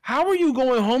how are you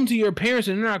going home to your parents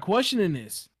and they're not questioning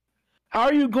this? How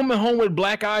are you coming home with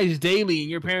black eyes daily and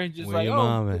your parents just where like, your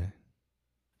mom at?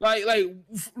 Like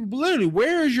literally,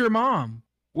 where is your mom?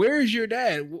 Where is your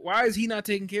dad? Why is he not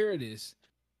taking care of this?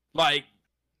 Like,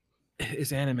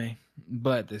 it's anime,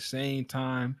 but at the same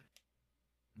time,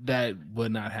 that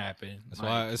would not happen.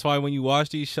 That's why when you watch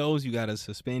these shows, you gotta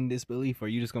suspend disbelief, or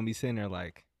you just gonna be sitting there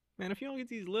like, man, if you don't get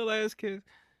these little ass kids,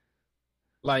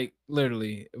 like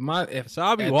literally,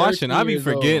 I'll be watching, I'll be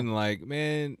forgetting, like,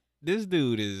 man, this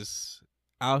dude is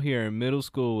out here in middle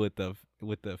school with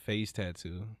the face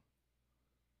tattoo,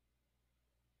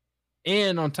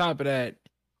 and on top of that,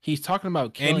 he's talking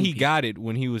about killing and he people. got it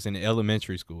when he was in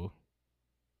elementary school.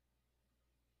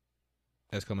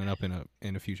 That's coming up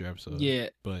in a future episode. Yeah,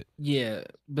 but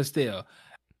still,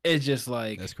 it's just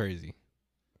like that's crazy.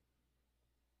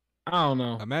 I don't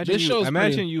know. Imagine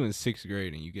you in 6th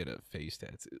grade and you get a face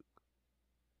tattoo.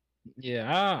 Yeah,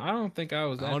 I don't think I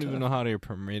was. I don't even know how they're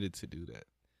permitted to do that.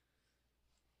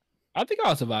 I think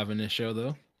I'll survive in this show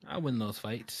though. I win those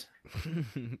fights.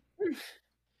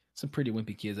 Some pretty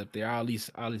wimpy kids up there. I'll at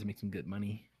least make some good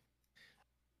money.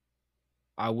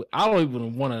 I don't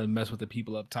even want to mess with the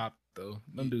people up top though.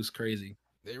 Them dudes crazy.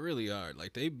 They really are.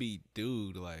 Like they beat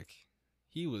dude. Like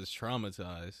he was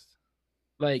traumatized.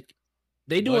 Like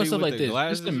they doing stuff like this.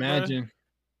 Glasses, just imagine. Bro?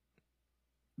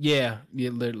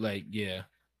 Yeah.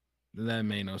 That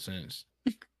made no sense.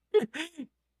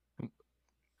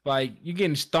 Like you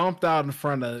getting stomped out in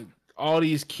front of all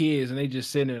these kids and they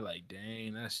just sitting there like,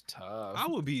 dang, that's tough.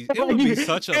 It would be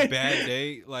such a bad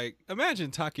day. Like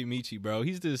imagine Takemichi, bro.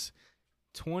 He's this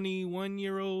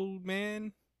 21-year-old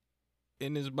man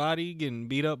in his body getting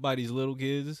beat up by these little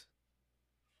kids.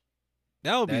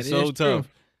 That would be so tough. True.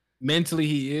 Mentally,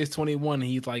 he is 21.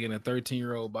 He's like in a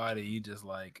 13-year-old body. He just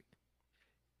like,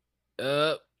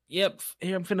 yep,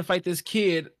 here I'm finna fight this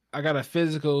kid. I got a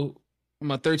physical.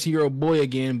 I'm a 13-year-old boy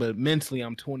again, but mentally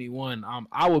I'm 21.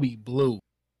 I would be blue.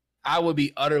 I would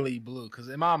be utterly blue because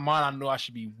in my mind I know I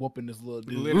should be whooping this little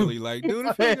dude. Literally, like, dude,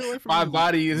 if you get away from my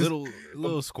body is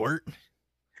little squirt.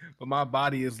 But my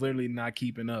body is literally not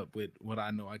keeping up with what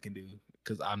I know I can do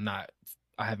because I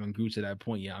haven't grew to that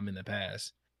point yet. I'm in the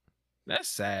past. That's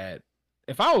sad.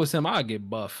 If I was him, I'd get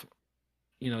buff.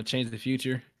 Change the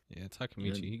future. Yeah,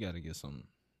 Takemichi, he got to get some.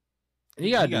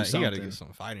 He got to do something. He got to get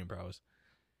some fighting prowess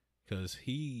because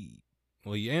he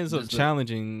ends up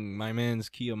challenging my man's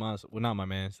Kiyomasa. Well, not my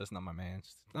man's. That's not my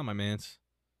man's. Not my man's.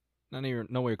 Not even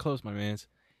nowhere close. My man's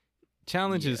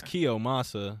challenges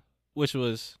Kiyomasa, which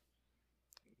was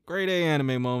grade A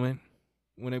anime moment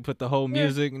when they put the whole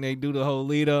music and they do the whole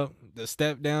lead up, the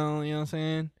step down. You know what I'm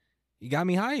saying? You got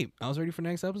me hyped. I was ready for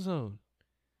next episode.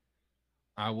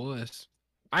 I ain't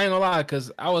gonna lie,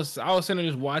 because I was sitting there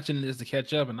just watching this to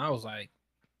catch up, and I was like,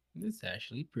 "This is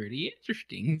actually pretty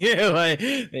interesting." Yeah, like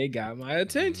they got my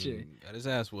attention. Got his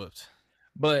ass whooped.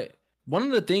 But one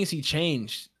of the things he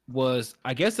changed was,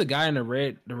 I guess, the guy in the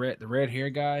red hair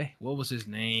guy. What was his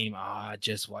name? I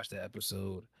just watched the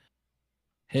episode.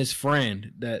 His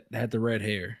friend that had the red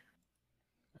hair.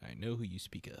 I know who you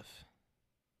speak of.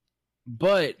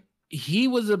 But he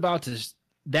was about to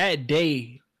that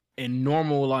day in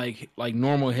normal like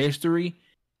normal history,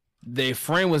 their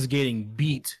friend was getting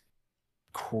beat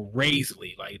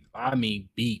crazily. Like I mean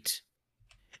beat.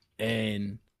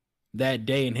 And that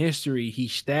day in history, he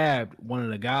stabbed one of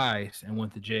the guys and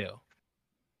went to jail.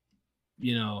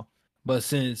 But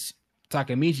since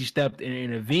Takemichi stepped in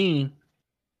and intervened,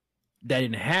 that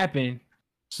didn't happen.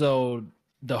 So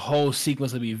the whole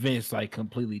sequence of events like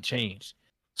completely changed.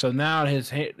 So now his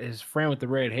friend with the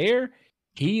red hair,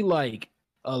 he like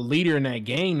a leader in that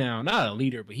gang now. Not a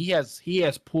leader, but he has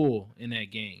pull in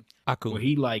that gang. Aku. Where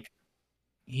he like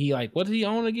what does he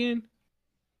own again?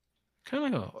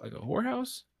 Kind of like a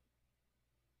whorehouse.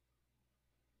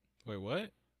 Wait,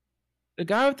 what? The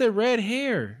guy with the red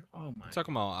hair. Oh my! You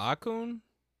talking about Akun?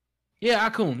 Yeah,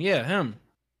 Akun. Yeah, him.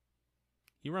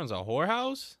 He runs a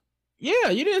whorehouse. Yeah,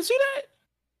 you didn't see that?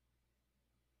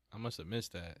 I must have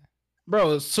missed that.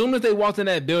 Bro, as soon as they walked in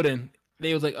that building,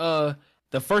 they was like,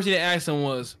 the first thing they asked him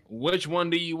was, which one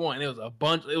do you want? And it was a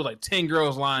bunch, it was like 10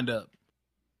 girls lined up.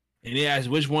 And they asked,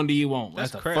 which one do you want?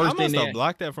 That's the crazy. First I must have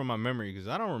blocked that from my memory because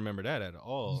I don't remember that at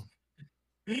all.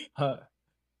 I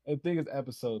think it's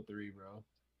episode 3, bro.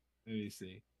 Let me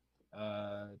see.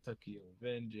 Tokyo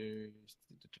Avengers.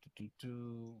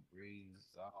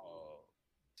 Resolve.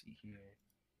 See here.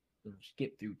 Let's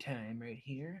skip through time right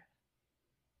here.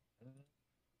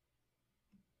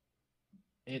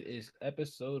 It is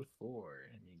episode 4.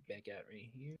 Let me back out right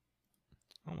here.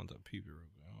 I want the PV real quick.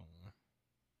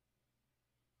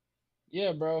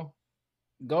 Yeah, bro.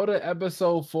 Go to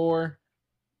episode 4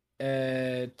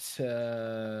 at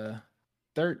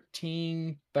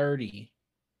 13:30.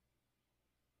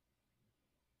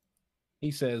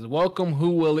 He says, "Welcome,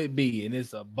 who will it be?" And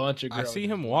it's a bunch of girls. I see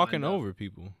him walking over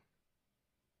people.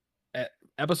 At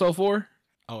episode 4?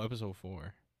 Oh, episode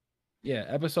 4. Yeah,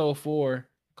 episode 4,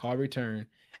 Call Return,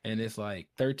 and it's like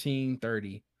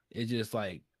 13:30. It's just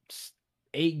like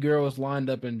 8 girls lined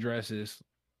up in dresses,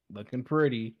 looking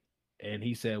pretty, and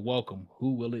he said, "Welcome,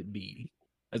 who will it be?"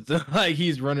 It's like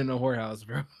he's running a whorehouse,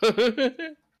 bro.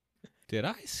 Did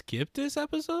I skip this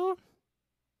episode?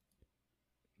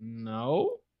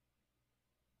 No.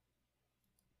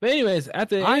 But anyways,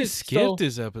 I skipped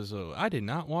this episode. I did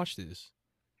not watch this.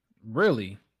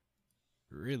 Really?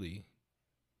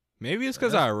 Maybe it's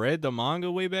because I read the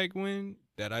manga way back when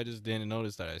that I just didn't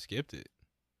notice that I skipped it.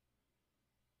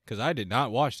 Because I did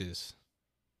not watch this.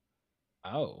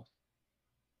 Oh.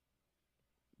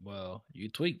 Well, you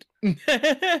tweaked.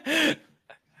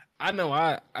 I know.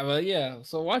 Yeah.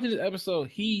 So watching this episode,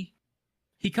 he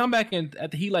come back and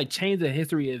after he like changed the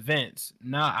history of events.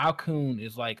 Now Akun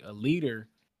is like a leader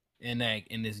in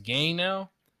this game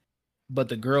now, but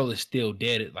the girl is still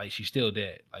dead. Like she's still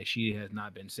dead. Like she has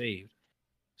not been saved.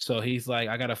 So he's like,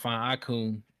 I gotta find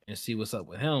Akun and see what's up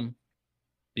with him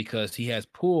because he has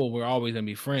pull. We're always gonna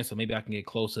be friends, so maybe I can get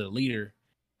close to the leader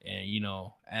and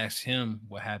ask him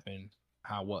what happened,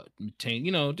 what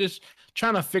changed. Just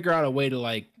trying to figure out a way to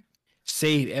like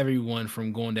save everyone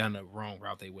from going down the wrong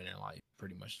route they went in life.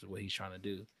 Pretty much is what he's trying to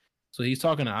do. So he's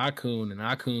talking to Akun, and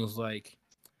Akun's like,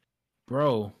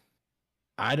 "Bro,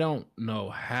 I don't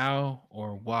know how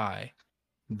or why,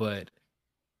 but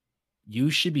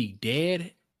you should be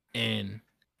dead, and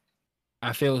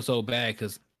I feel so bad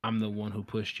because I'm the one who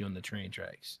pushed you on the train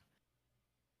tracks."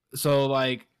 So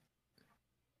like,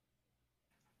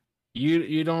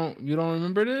 you don't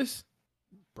remember this,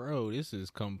 bro? This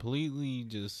is completely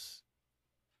just.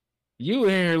 You in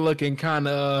here looking kind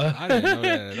of. I didn't know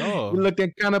that at all. You're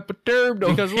looking kind of perturbed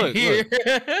because look,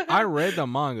 I read the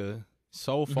manga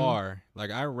so far.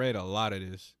 Like I read a lot of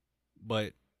this,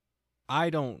 but I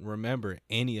don't remember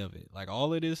any of it. Like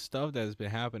all of this stuff that's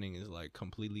been happening is like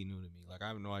completely new to me. Like I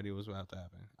have no idea what's about to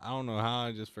happen. I don't know how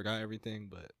I just forgot everything,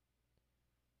 but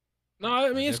no, I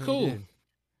mean it's cool. Did.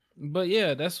 But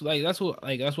yeah, that's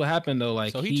what happened though.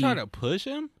 Like so he tried to push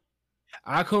him.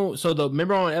 Akun. So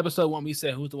remember on episode 1 we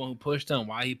said who's the one who pushed him,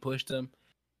 why he pushed him.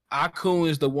 Akun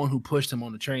is the one who pushed him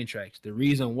on the train tracks. The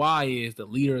reason why is the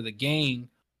leader of the gang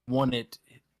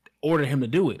ordered him to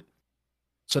do it.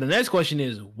 So the next question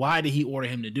is, why did he order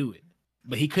him to do it?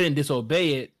 But he couldn't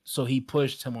disobey it, so he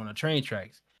pushed him on the train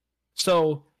tracks.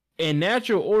 So in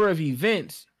natural order of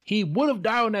events, he would have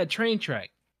died on that train track.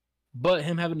 But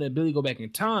him having the ability to go back in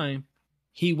time,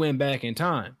 he went back in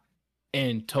time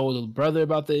and told the brother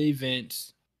about the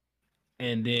events,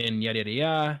 and then yada yada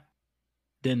yada.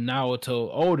 Then Naoto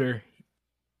older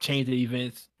changed the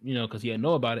events, because he had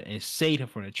know about it and saved him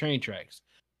from the train tracks.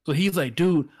 So he's like,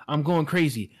 dude, I'm going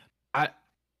crazy.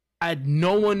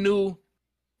 No one knew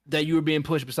that you were being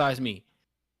pushed besides me.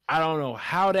 I don't know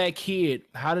how that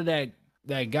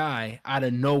guy out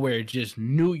of nowhere just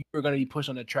knew you were gonna be pushed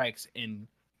on the tracks and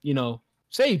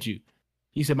saved you.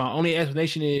 He said, my only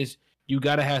explanation is you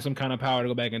gotta have some kind of power to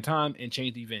go back in time and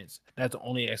change the events. That's the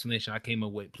only explanation I came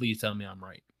up with. Please tell me I'm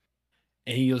right.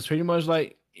 And he was pretty much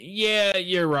like, yeah,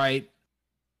 you're right.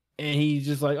 And he's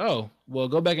just like, oh, well,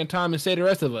 go back in time and save the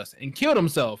rest of us, and killed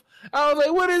himself. I was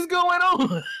like, what is going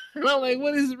on? And I'm like,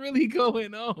 what is really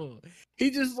going on? He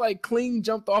just like clean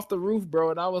jumped off the roof, bro.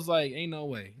 And I was like, ain't no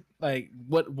way. Like,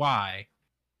 what? Why?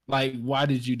 Like, why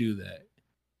did you do that?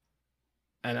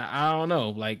 And I don't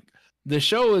know. Like, the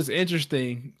show is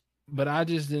interesting, but I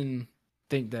just didn't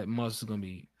think that Musk was gonna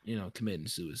be, committing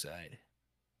suicide.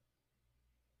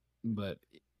 But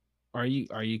are you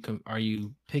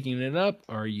picking it up?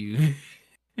 Or are you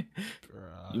you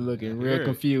looking real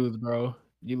confused, bro?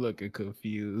 You looking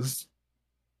confused.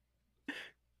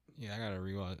 Yeah, I gotta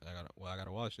rewatch. I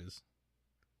gotta watch this.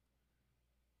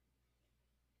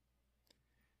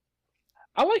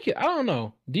 I like it. I don't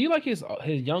know. Do you like his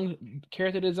young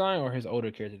character design or his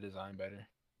older character design better?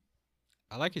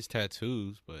 I like his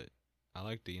tattoos, but I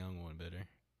like the young one better.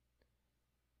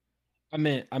 I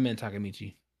meant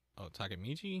Takemichi. Oh,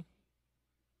 Takemichi?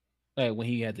 Like when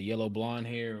he had the yellow blonde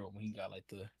hair, or when he got like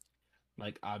the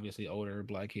obviously older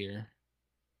black hair.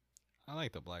 I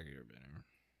like the black hair better.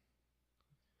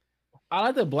 I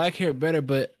like the black hair better,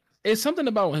 but it's something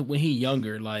about when he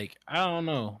younger. Like I don't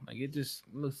know, like it just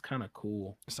looks kind of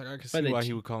cool. It's like I can see why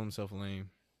he would call himself lame.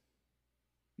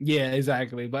 Yeah,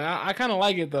 exactly. But I kind of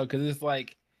like it though, because it's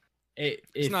like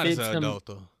it's not as an adult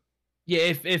though.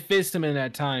 Yeah, it fits him in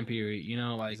that time period, you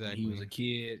know, like exactly. When he was a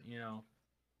kid, you know.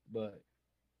 But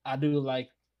I do like,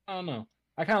 I don't know,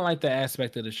 I kind of like the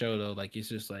aspect of the show though. Like it's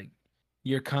just like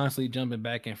you're constantly jumping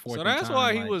back and forth. So that's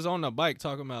why he was on the bike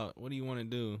talking about what do you want to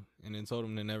do, and then told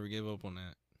him to never give up on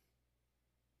that.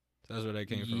 So that's where that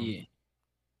came from. He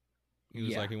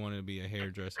was like he wanted to be a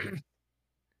hairdresser.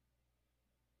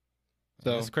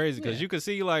 So it's crazy because you could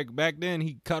see like back then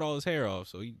he cut all his hair off,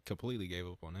 so he completely gave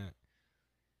up on that.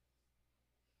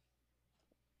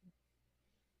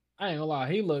 I ain't gonna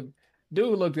lie,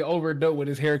 dude looked overdone with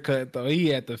his haircut though. He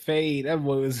had the fade. That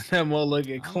boy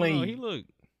looking clean. He looked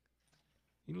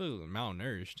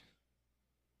malnourished.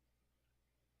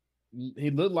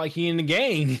 He looked like he in the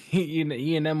game. he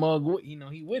in that mug. You know,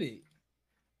 he with it.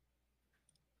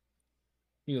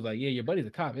 He was like, "Yeah, your buddy's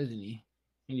a cop, isn't he?"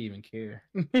 He didn't even care.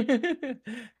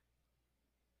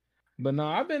 But no,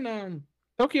 I've been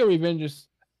Tokyo Revengers.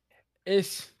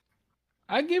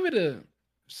 I give it a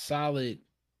solid.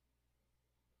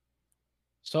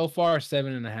 So far,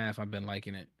 7.5. I've been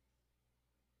liking it.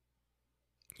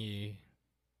 Yeah,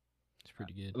 it's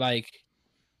pretty good. Like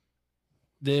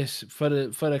this for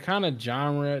the kind of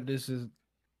genre. This is,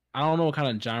 I don't know what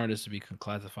kind of genre this would be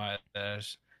classified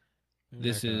as.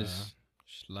 This like is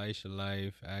slice of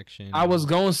life action. I was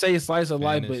gonna say slice of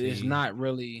life, but it's not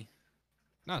really.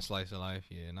 Not slice of life,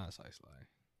 yeah, not slice of life.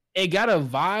 It got a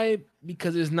vibe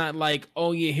because it's not like,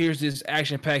 oh yeah, here's this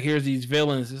action pack, here's these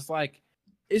villains. It's like,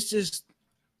 it's just,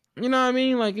 you know what I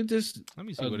mean? Like it just. Let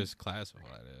me see what it's classified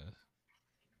as.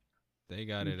 They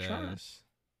got it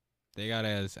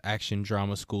as action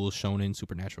drama school shonen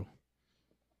supernatural.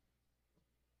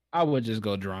 I would just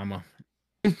go drama.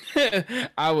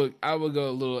 I would go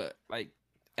a little like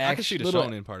action. I can see the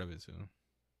shonen part of it too.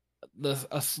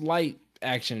 A slight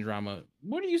action drama.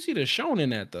 Where do you see the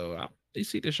shonen at though? They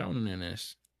see the shonen in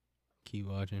this. Keep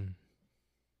watching.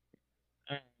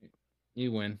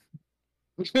 You win.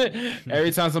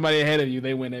 Every time somebody ahead of you,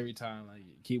 they win every time. Like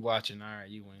keep watching. All right,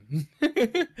 you win.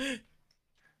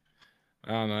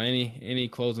 I don't know. Any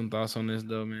closing thoughts on this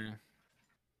though, man?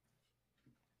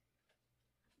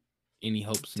 Any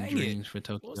hopes and dreams for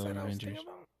Tokyo Revengers?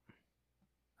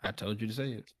 I told you to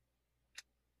say it.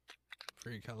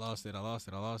 Freak, I lost it.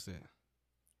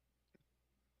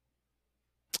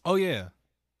 Oh yeah.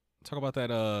 Talk about that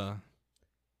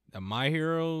the My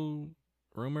Hero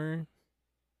rumor.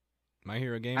 My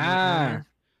Hero game rumor.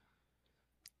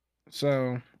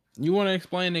 So you want to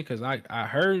explain it? Because I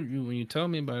heard you when you told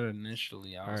me about it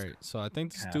initially. All right. So I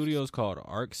think the studio is called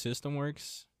Arc System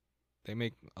Works. They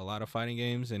make a lot of fighting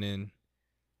games, and then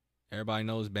everybody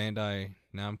knows Bandai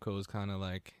Namco is kind of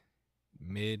like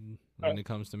mid when it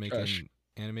comes to making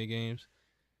anime games.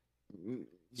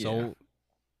 Yeah. So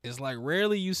it's like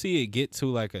rarely you see it get to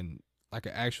like an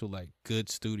actual like good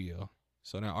studio.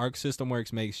 So now Arc System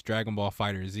Works makes Dragon Ball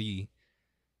Fighter Z,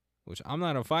 which I'm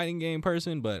not a fighting game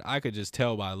person, but I could just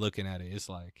tell by looking at it. It's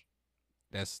like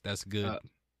that's good.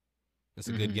 That's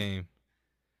a good game.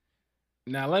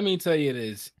 Now let me tell you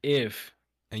this: if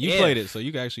you played it, so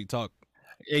you can actually talk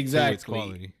exactly its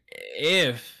quality.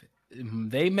 If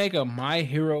they make a My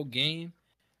Hero game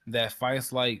that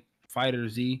fights like Fighter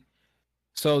Z,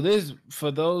 so this,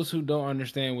 for those who don't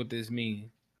understand what this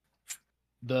means,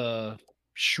 the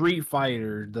Street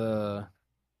Fighter, the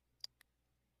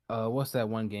what's that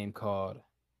one game called?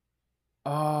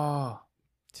 Oh,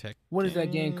 Tekken. What is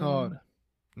that game called?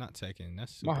 Not Tekken.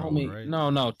 That's Super my homie. Old, right? No,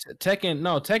 Tekken.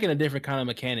 No, Tekken a different kind of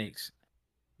mechanics,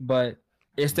 but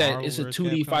it's that it's a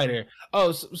 2D fighter.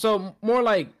 Oh, so more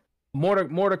like Mortal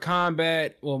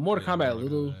Kombat. Well, Mortal Kombat a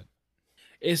little.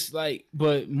 It's like,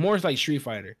 but more it's like Street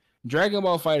Fighter, Dragon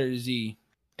Ball Fighter Z,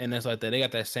 and that's like that. They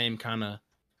got that same kind of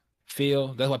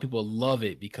feel. That's why people love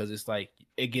it, because it's like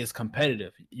it gets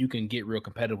competitive. You can get real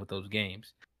competitive with those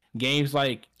games. Games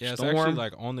like Storm, it's actually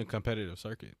like on the competitive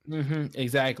circuit.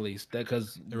 Exactly.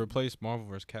 Because it replaced Marvel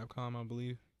vs. Capcom, I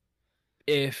believe.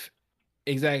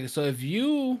 Exactly. So if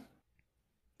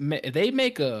they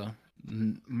make a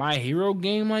My Hero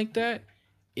game like that,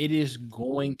 it is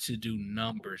going to do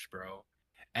numbers, bro.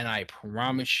 And I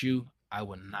promise you, I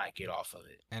would not get off of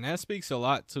it. And that speaks a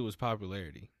lot to its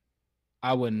popularity.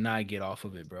 I would not get off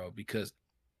of it, bro, because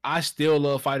I still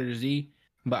love Fighter Z,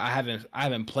 but I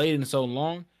haven't played in so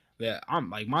long that I'm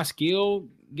like my skill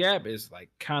gap is like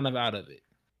kind of out of it.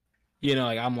 You know,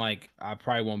 like I'm like I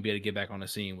probably won't be able to get back on the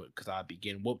scene because I'll be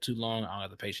getting whooped too long. I don't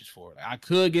have the patience for it. Like, I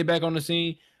could get back on the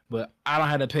scene, but I don't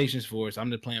have the patience for it. So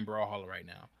I'm just playing Brawlhalla right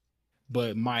now.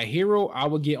 But My Hero, I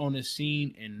would get on the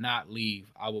scene and not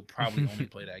leave. I would probably only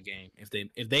play that game if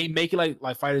they make it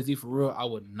like Fighter Z for real. I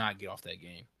would not get off that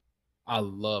game. I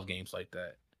love games like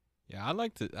that. Yeah,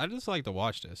 I just like to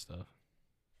watch that stuff.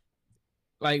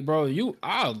 Like, bro,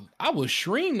 I would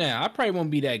stream now. I probably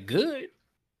won't be that good.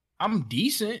 I'm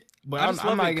decent, but I just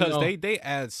love it because they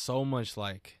add so much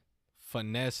like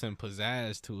finesse and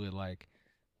pizzazz to it. Like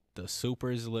the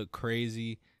supers look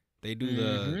crazy. They do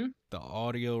the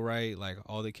audio right. Like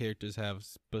all the characters have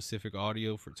specific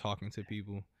audio for talking to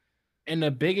people. And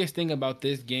the biggest thing about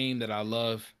this game that I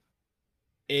love,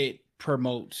 it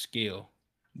promotes skill.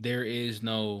 There is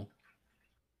no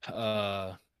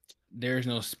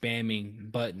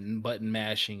spamming button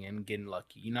mashing and getting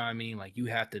lucky. You know what I mean? Like you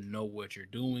have to know what you're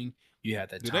doing. You have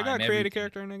to. Do they got create a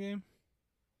character in that game?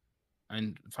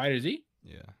 And Fighter Z?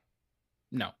 Yeah.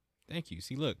 No. Thank you.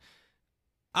 See, look,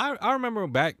 I remember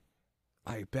back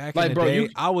in the day,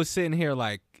 I was sitting here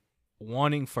like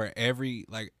wanting for every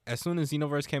as soon as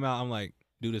Xenoverse came out, I'm like,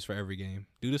 do this for every game.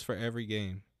 Do this for every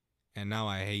game. And now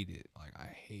I hate it. Like I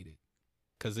hate it.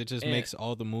 Cause it just makes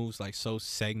all the moves like so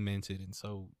segmented and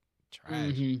so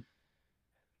trash.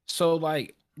 So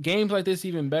like games like this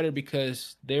even better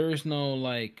because there is no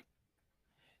like,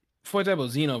 for example,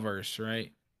 Xenoverse,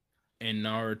 right? And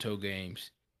Naruto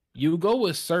games, you go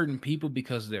with certain people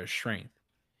because of their strength.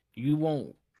 You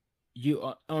won't.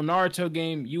 On Naruto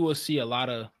game, you will see a lot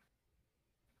of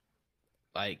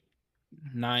like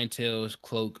Ninetales,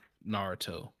 Cloak,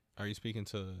 Naruto. Are you speaking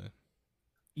to?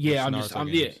 Yeah, I'm just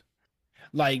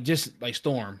like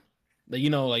Storm, like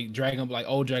like Dragon, like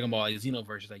old Dragon Ball, like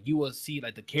Xenoverse. Like you will see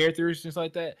like the characters just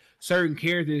like that. Certain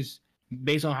characters,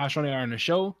 based on how strong they are in the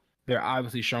show, they're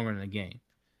obviously stronger in the game.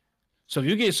 So if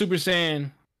you get Super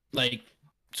Saiyan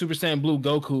Blue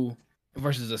Goku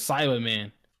versus a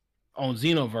Cyberman on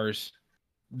Xenoverse,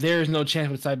 there's no chance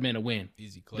for the Cyberman to win.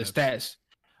 Easy collapse. The stats,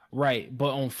 right?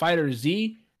 But on Fighter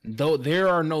Z, though there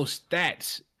are no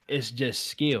stats, it's just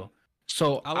skill.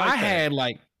 So I had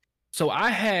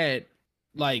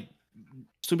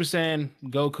Super Saiyan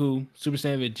Goku, Super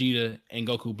Saiyan Vegeta, and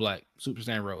Goku Black, Super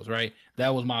Saiyan Rose, right?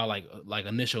 That was my like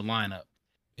initial lineup.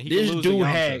 This dude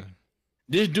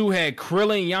had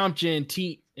Krillin, Yamcha,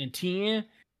 and Tien,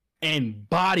 and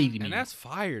bodied me. And that's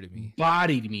fire to me.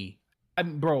 Bodied me,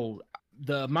 bro.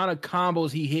 The amount of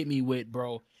combos he hit me with,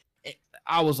 bro.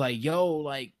 I was like, yo,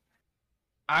 like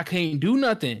I can't do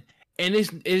nothing. And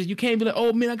you can't be like,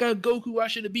 oh man, I got Goku, I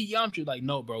should have beat Yamcha. Like,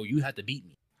 no, bro, you have to beat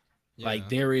me. Yeah. Like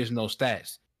there is no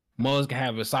stats. Muzz can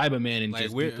have a Cyberman and like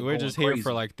just we're just here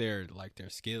for like their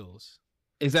skills.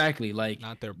 Exactly, like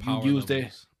not their power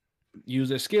levels. Use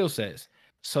their skill sets.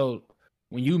 So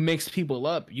when you mix people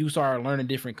up, you start learning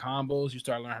different combos. You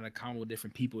start learning how to combo with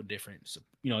different people,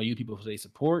 you people say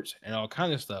supports and all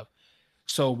kinds of stuff.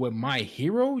 So with My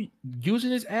Hero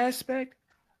using this aspect,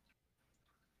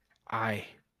 I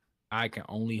can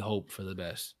only hope for the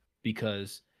best,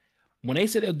 because when they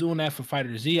said they're doing that for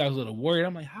Fighter Z, I was a little worried.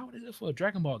 I'm like, how is it for a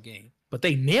Dragon Ball game? But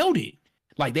they nailed it.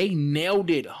 Like they nailed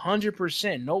it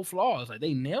 100%, no flaws. Like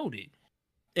they nailed it.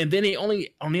 And then they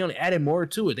only added more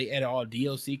to it. They added all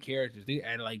DLC characters. They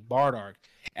added like Bardock,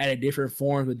 added different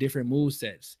forms with different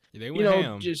movesets. Yeah, they went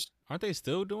ham. Aren't they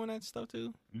still doing that stuff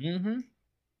too? Mm-hmm.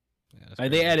 Yeah,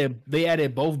 like they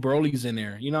added both Broly's in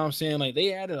there. You know what I'm saying? Like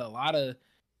they added a lot of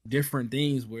different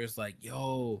things where it's like,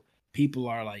 yo, people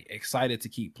are like excited to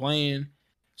keep playing.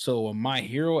 So when My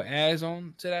Hero adds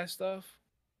on to that stuff,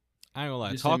 I ain't gonna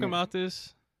lie. Talking about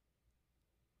this,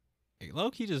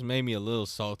 low-key just made me a little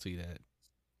salty that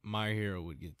My Hero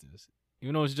would get this.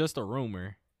 Even though it's just a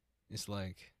rumor, it's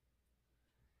like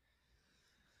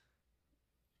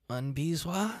One Piece.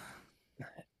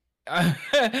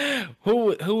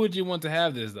 Who would you want to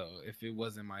have this though if it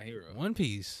wasn't My Hero? One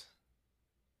Piece.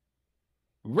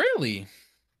 Really?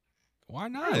 Why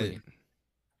not? Really?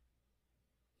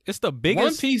 It's the biggest.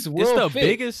 One Piece will fit.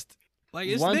 Biggest. Like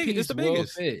it's One big. Piece it's the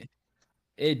biggest. Fit.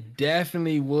 It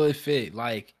definitely would fit.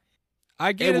 Like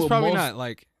I get it's probably not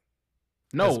like.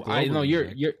 No, I know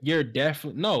you're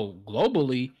definitely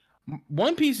globally.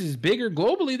 One Piece is bigger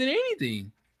globally than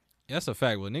anything. That's a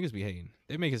fact. Well, niggas be hating.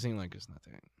 They make it seem like it's not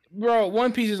that. Bro,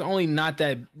 One Piece is only not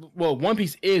that. Well, One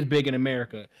Piece is big in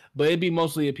America, but it'd be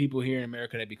mostly the people here in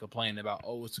America that be complaining about,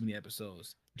 oh, it's too many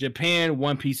episodes. Japan,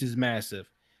 One Piece is massive.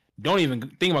 Don't even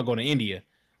think about going to India.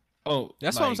 Oh,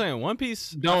 that's what I'm saying. One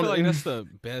Piece, I feel like that's the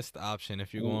best option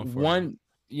if you're going for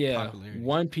popularity.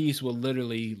 One Piece will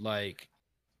literally like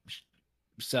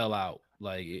sell out.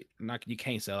 Like not you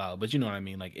can't sell out, but you know what I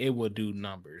mean. Like it will do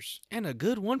numbers. And a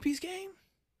good One Piece game.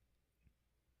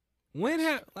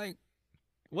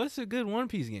 What's a good One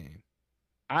Piece game?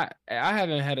 I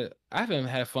haven't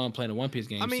had fun playing a One Piece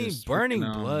game. I mean, Burning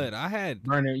Blood. I had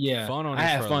fun on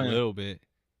it for a little bit,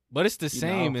 but it's the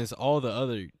same as all the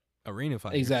other arena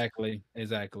fighters. Exactly.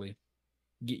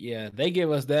 Yeah, they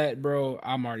give us that, bro.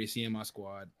 I'm already seeing my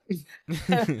squad.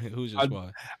 Who's your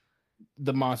squad?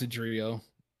 The Monster Trio,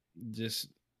 just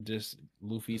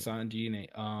Luffy, Sanji,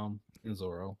 and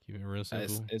Zoro. Keep it real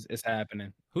simple. It's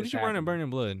happening. Who did you run in Burning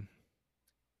Blood?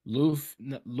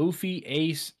 Luffy,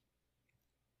 Ace,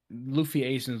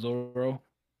 and Zoro.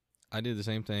 I did the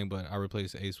same thing, but I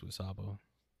replaced Ace with Sabo.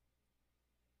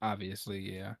 Obviously,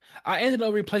 yeah. I ended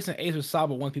up replacing Ace with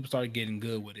Sabo when people started getting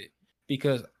good with it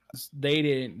because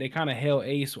they kind of held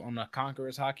Ace on the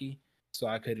Conqueror's Haki, so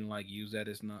I couldn't like use that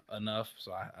as enough.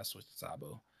 So I switched to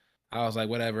Sabo. I was like,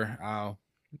 whatever, I'll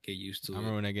get used to it. I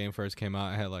remember when that game first came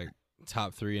out, I had like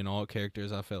top 3 in all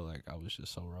characters. I felt like I was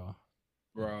just so raw.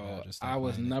 Bro, I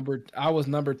was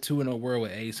number 2 in the world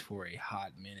with Ace for a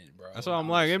hot minute, bro. That's what I'm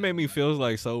like. It made me feel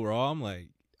like so raw. I'm like,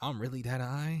 I'm really that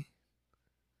high.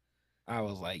 I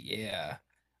was like, yeah.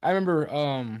 I remember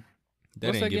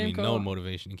that didn't give me no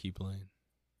motivation to keep playing.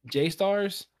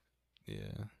 J-Stars?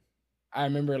 Yeah. I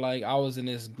remember like I was in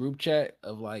this group chat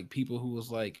of like people who was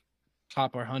like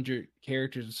top 100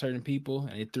 characters of certain people,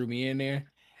 and they threw me in there.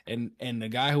 And the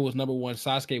guy who was number 1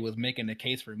 Sasuke was making the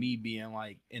case for me being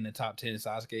like in the top 10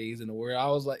 Sasukes in the world. I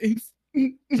was like,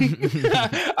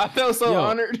 I felt so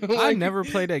honored. Like, I never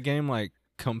played that game like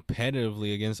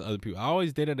competitively against other people. I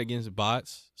always did it against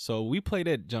bots. So we played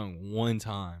that junk one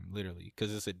time, literally,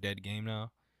 because it's a dead game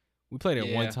now. We played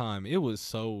it one time. It was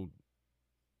so.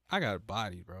 I got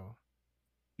bodied, bro.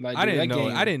 Like, I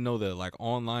didn't know the like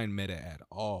online meta at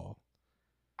all.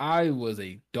 I was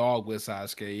a dog with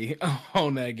Sasuke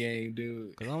on that game,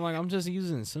 dude. Cause I'm like, I'm just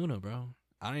using Suna, bro.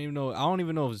 I don't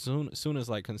even know if Suna's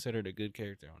like considered a good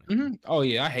character on it. Mm-hmm. Oh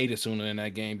yeah, I hated Suna in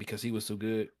that game because he was so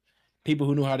good. People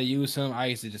who knew how to use him, I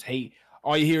used to just hate.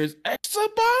 All you hear is Exabana.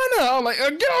 I'm like,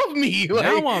 get off me! Like,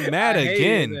 now I'm mad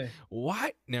again.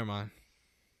 What? Never mind.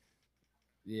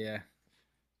 Yeah.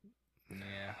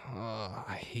 Oh,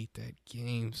 I hate that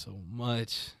game so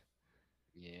much.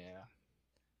 Yeah.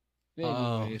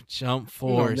 Oh, Jump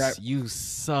Force, you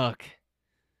suck.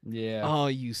 Yeah. Oh,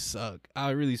 you suck. I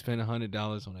really spent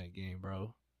 $100 on that game,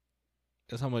 bro.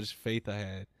 That's how much faith I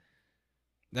had.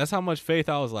 That's how much faith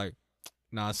I was like,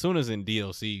 nah, as soon as in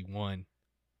DLC 1.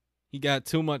 He got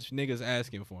too much niggas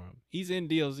asking for him. He's in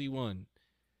DLC 1.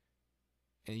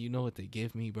 And you know what they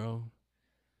give me, bro?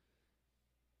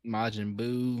 Majin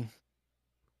Buu.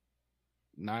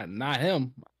 Not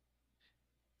him.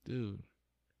 Dude.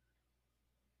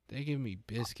 They give me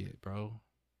Biscuit, bro.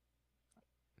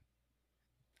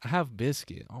 I have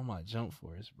Biscuit on my Jump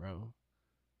Force, bro.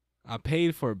 I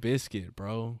paid for Biscuit,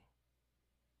 bro.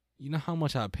 You know how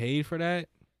much I paid for that?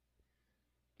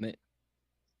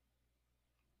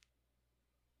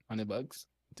 $100?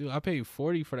 Dude, I paid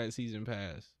 $40 for that season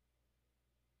pass.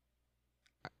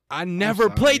 I never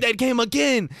played that game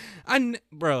again.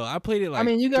 Bro, I played it like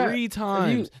 3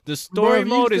 times. The story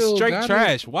mode is straight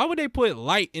trash. Why would they put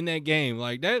light in that game?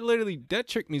 Like that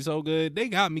tricked me so good. They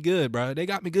got me good, bro. They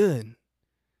got me good.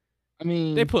 I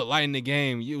mean, they put light in the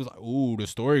game. You was like, ooh, the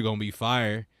story gonna be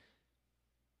fire.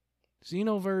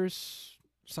 Xenoverse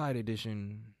Side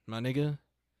Edition, my nigga.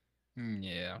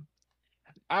 Yeah.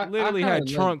 I literally had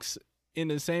Trunks in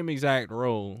the same exact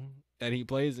role that he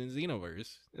plays in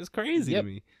Xenoverse. It's crazy to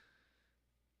me.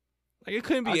 Like, it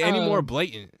couldn't be any more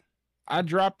blatant. I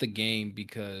dropped the game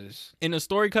because in the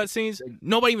story cutscenes,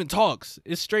 nobody even talks.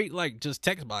 It's straight like just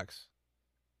text box.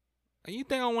 Like, you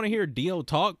think I want to hear Dio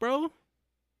talk, bro?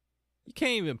 You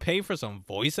can't even pay for some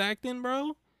voice acting,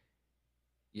 bro.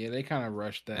 Yeah, they kind of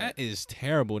rushed that. That is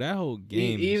terrible. That whole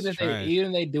game is trash.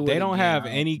 They do it. They don't have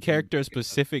any character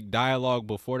specific dialogue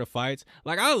before the fights.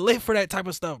 Like, I live for that type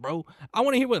of stuff, bro. I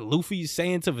want to hear what Luffy's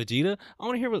saying to Vegeta. I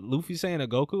want to hear what Luffy's saying to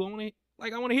Goku. I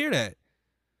want to hear that.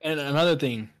 And another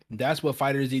thing, that's what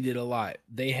FighterZ did a lot.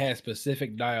 They had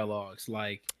specific dialogues.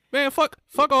 Like, man, fuck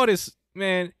all this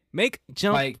Man, make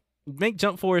Jump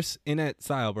Force in that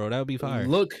style, bro. That would be fire.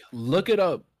 Look it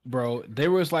up, bro.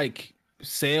 There was like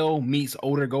Cell meets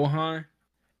older Gohan,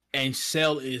 and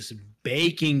Cell is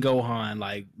baking Gohan.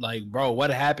 Like, bro,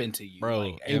 what happened to you? Bro,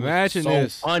 like, imagine was so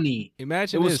this. Funny.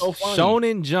 Imagine it was this. So funny.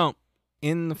 Shonen Jump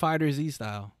in the Fighter Z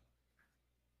style.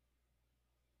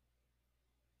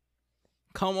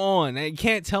 Come on, you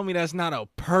can't tell me that's not a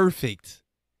perfect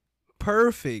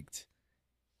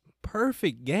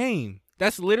game.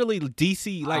 That's literally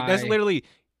DC. Like that's literally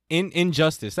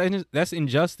Injustice. That's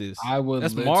Injustice.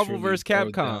 That's Marvel vs.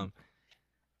 Capcom.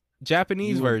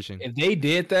 Japanese version. If they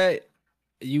did that,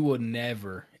 you would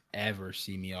never ever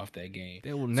see me off that game.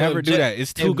 They will never do that.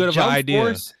 It's too good of an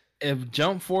idea. If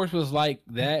Jump Force was like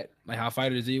that, like how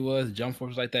Fighter Z was, Jump Force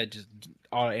was like that, just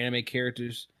all the anime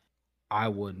characters, I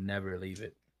would never leave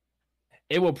it.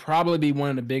 It will probably be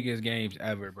one of the biggest games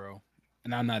ever, bro.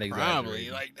 And I'm not exaggerating.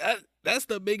 Probably. Like that's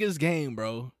the biggest game,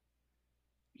 bro.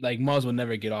 Like Muzz will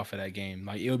never get off of that game.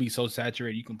 Like it'll be so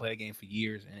saturated, you can play a game for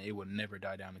years and it will never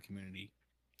die down in the community.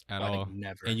 At all.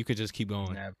 Never. And you could just keep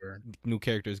going. Never. New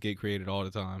characters get created all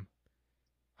the time.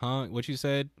 Huh? What you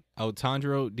said? Oh,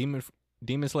 Tanjiro,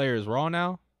 Demon Slayer is raw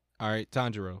now? Alright,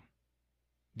 Tanjiro.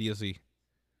 DLC.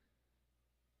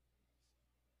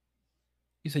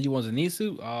 You said you want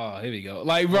Zenitsu? Oh, here we go.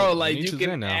 Like, bro, like Zenitsu's you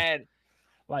can add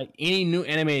like any new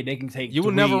anime they can take. You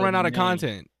will never run out of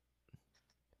content.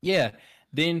 Yeah.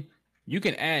 Then you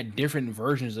can add different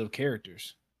versions of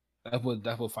characters. That's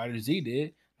what Fighter Z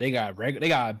did. They got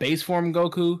a base form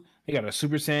Goku, they got a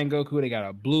Super Saiyan Goku, they got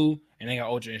a Blue, and they got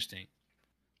Ultra Instinct.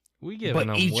 We giving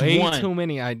them way too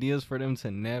many ideas for them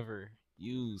to never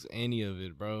use any of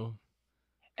it, bro.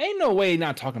 Ain't no way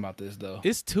not talking about this though.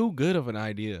 It's too good of an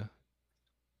idea.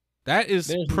 That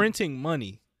is printing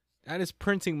money. That is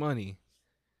printing money.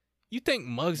 You think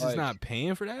Muggs is not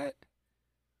paying for that?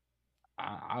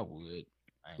 I would.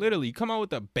 Literally, you come out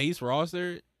with a base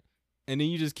roster, and then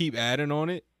you just keep adding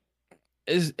on it.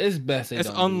 It's best. It's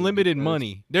unlimited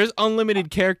money. There's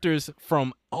unlimited characters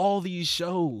from all these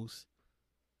shows.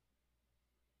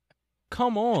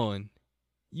 Come on.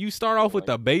 You start off with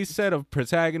the base set of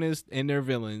protagonists and their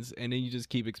villains, and then you just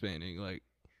keep expanding. Like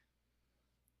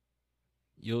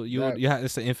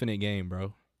it's an infinite game,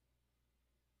 bro.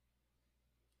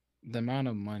 The amount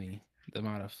of money, the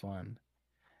amount of fun.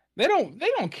 They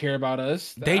don't care about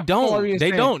us. They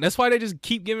don't. That's why they just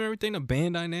keep giving everything to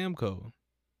Bandai Namco.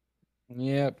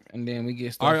 Yep, and then we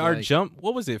get stuff our Jump.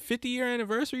 What was it? 50-year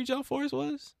anniversary Jump Force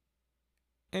was,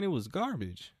 and it was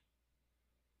garbage.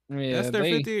 Yeah, that's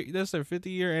their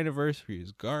 50-year anniversary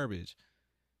is garbage.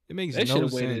 It makes no sense. They should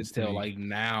have waited until like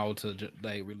now to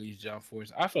like release Jump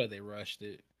Force. I feel like they rushed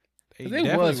it. They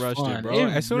definitely rushed it, bro.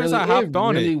 As soon as I hopped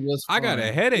on it, I got a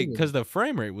headache because the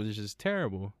frame rate was just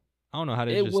terrible. I don't know how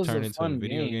they just turned into a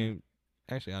video game.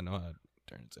 Actually, I know how to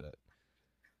turn into that.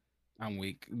 I'm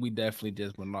weak. We definitely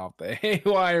just went off the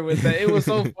haywire with that. It was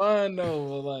so fun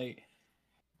though. Like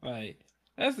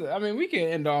that's. I mean, we can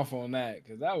end off on that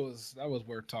because that was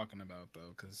worth talking about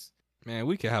though. Because man,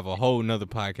 we could have a whole nother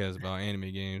podcast about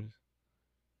anime games.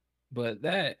 But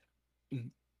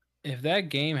if that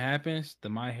game happens, the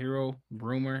My Hero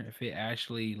rumor, if it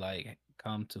actually like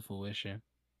come to fruition,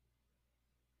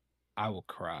 I will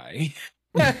cry.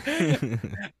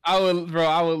 I would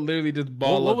literally just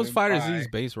ball. What was Fighter Z's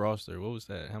base roster? What was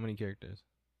that? How many characters?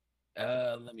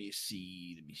 Let me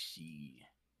see.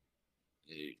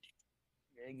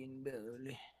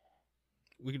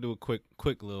 We can do a quick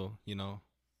little,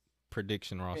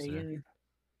 prediction roster.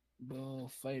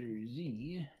 Ball Fighter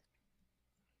Z.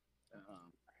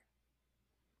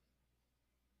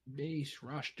 Base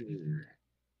roster.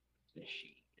 Let's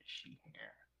see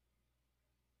here.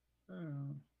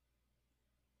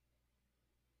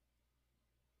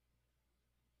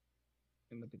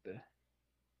 Look at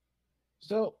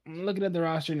So I'm looking at the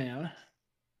roster now.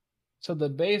 So the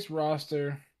base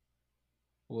roster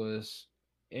was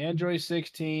Android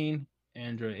 16,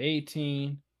 Android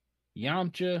 18,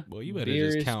 Yamcha. Well, you better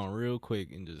just count real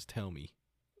quick and just tell me.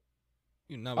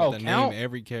 You're not about to name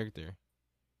every character.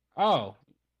 Oh.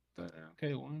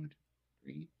 Okay, 1,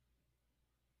 2, 3,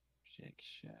 6,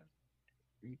 7,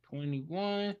 3,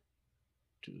 21,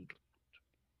 2,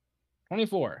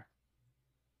 24.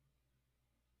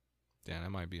 Damn,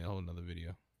 that might be a whole nother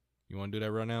video. You want to do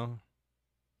that right now?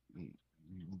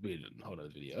 Hold on,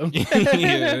 video.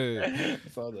 Yeah.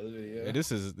 Yeah,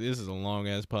 this is a long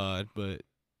ass pod, but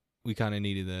we kind of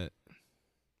needed that.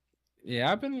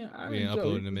 Yeah, I've been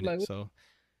uploading in a minute, so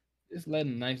just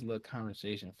letting a nice little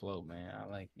conversation flow, man. I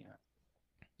like,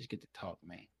 just get to talk,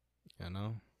 man. I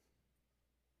know.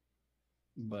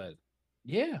 But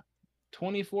yeah,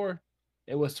 24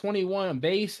 It was 21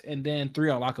 base and then 3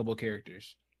 unlockable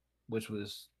characters, which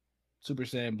was Super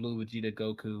Saiyan Blue, Vegeta,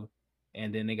 Goku,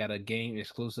 and then they got a game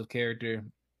exclusive character,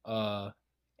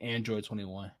 Android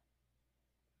 21.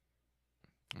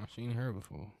 I've seen her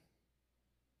before.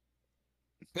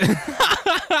 All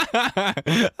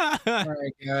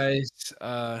right, guys.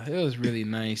 It was really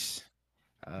nice.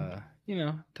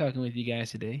 Talking with you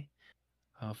guys today.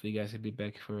 Hopefully, you guys will be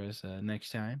back for us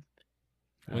next time.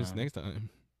 When's next time?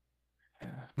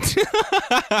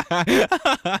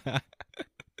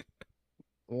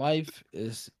 Life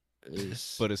is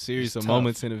but a series of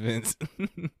moments and events.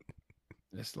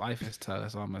 This life is tough.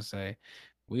 That's all I'm gonna say.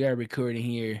 We are recording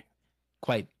here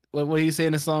quite. What do you say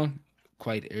in the song?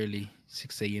 Quite early,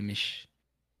 6 a.m. ish.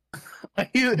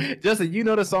 Justin, you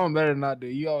know the song better than I do.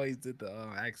 You always did the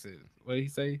accent. What did he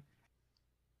say?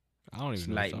 I don't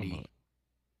even know what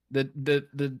you're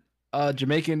the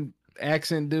Jamaican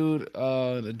accent dude,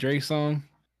 the Drake song.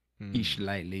 He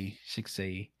slightly 6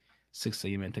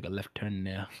 a.m. and took a left turn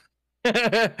now.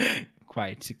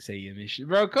 Quite 6 a.m. ish,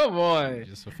 bro. Come on, you're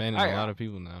just offending a lot of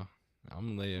people now.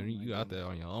 I'm letting you out there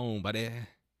on your own, buddy.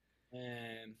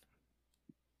 Man,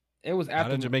 it was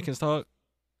after. How do Jamaicans talk?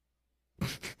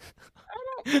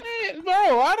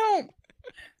 I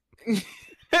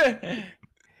don't.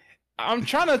 I'm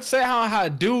trying to say how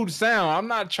dudes sound. I'm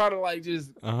not trying to like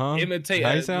just imitate.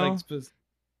 How you sound?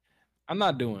 I'm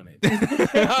not doing it.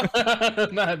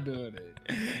 I'm not doing it.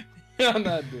 I'm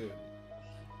not doing it.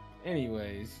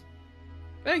 Anyways,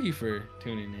 thank you for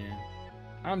tuning in.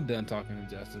 I'm done talking to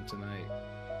Justin tonight.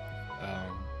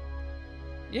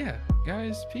 Yeah,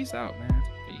 guys, peace out, man.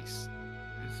 Peace.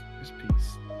 Just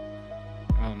peace.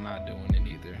 I'm not doing it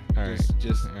either. All right.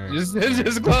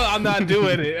 Just close. I'm not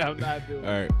doing it. I'm not doing it.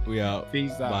 All right, we out.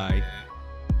 Peace out. Bye. Man.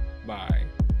 Bye.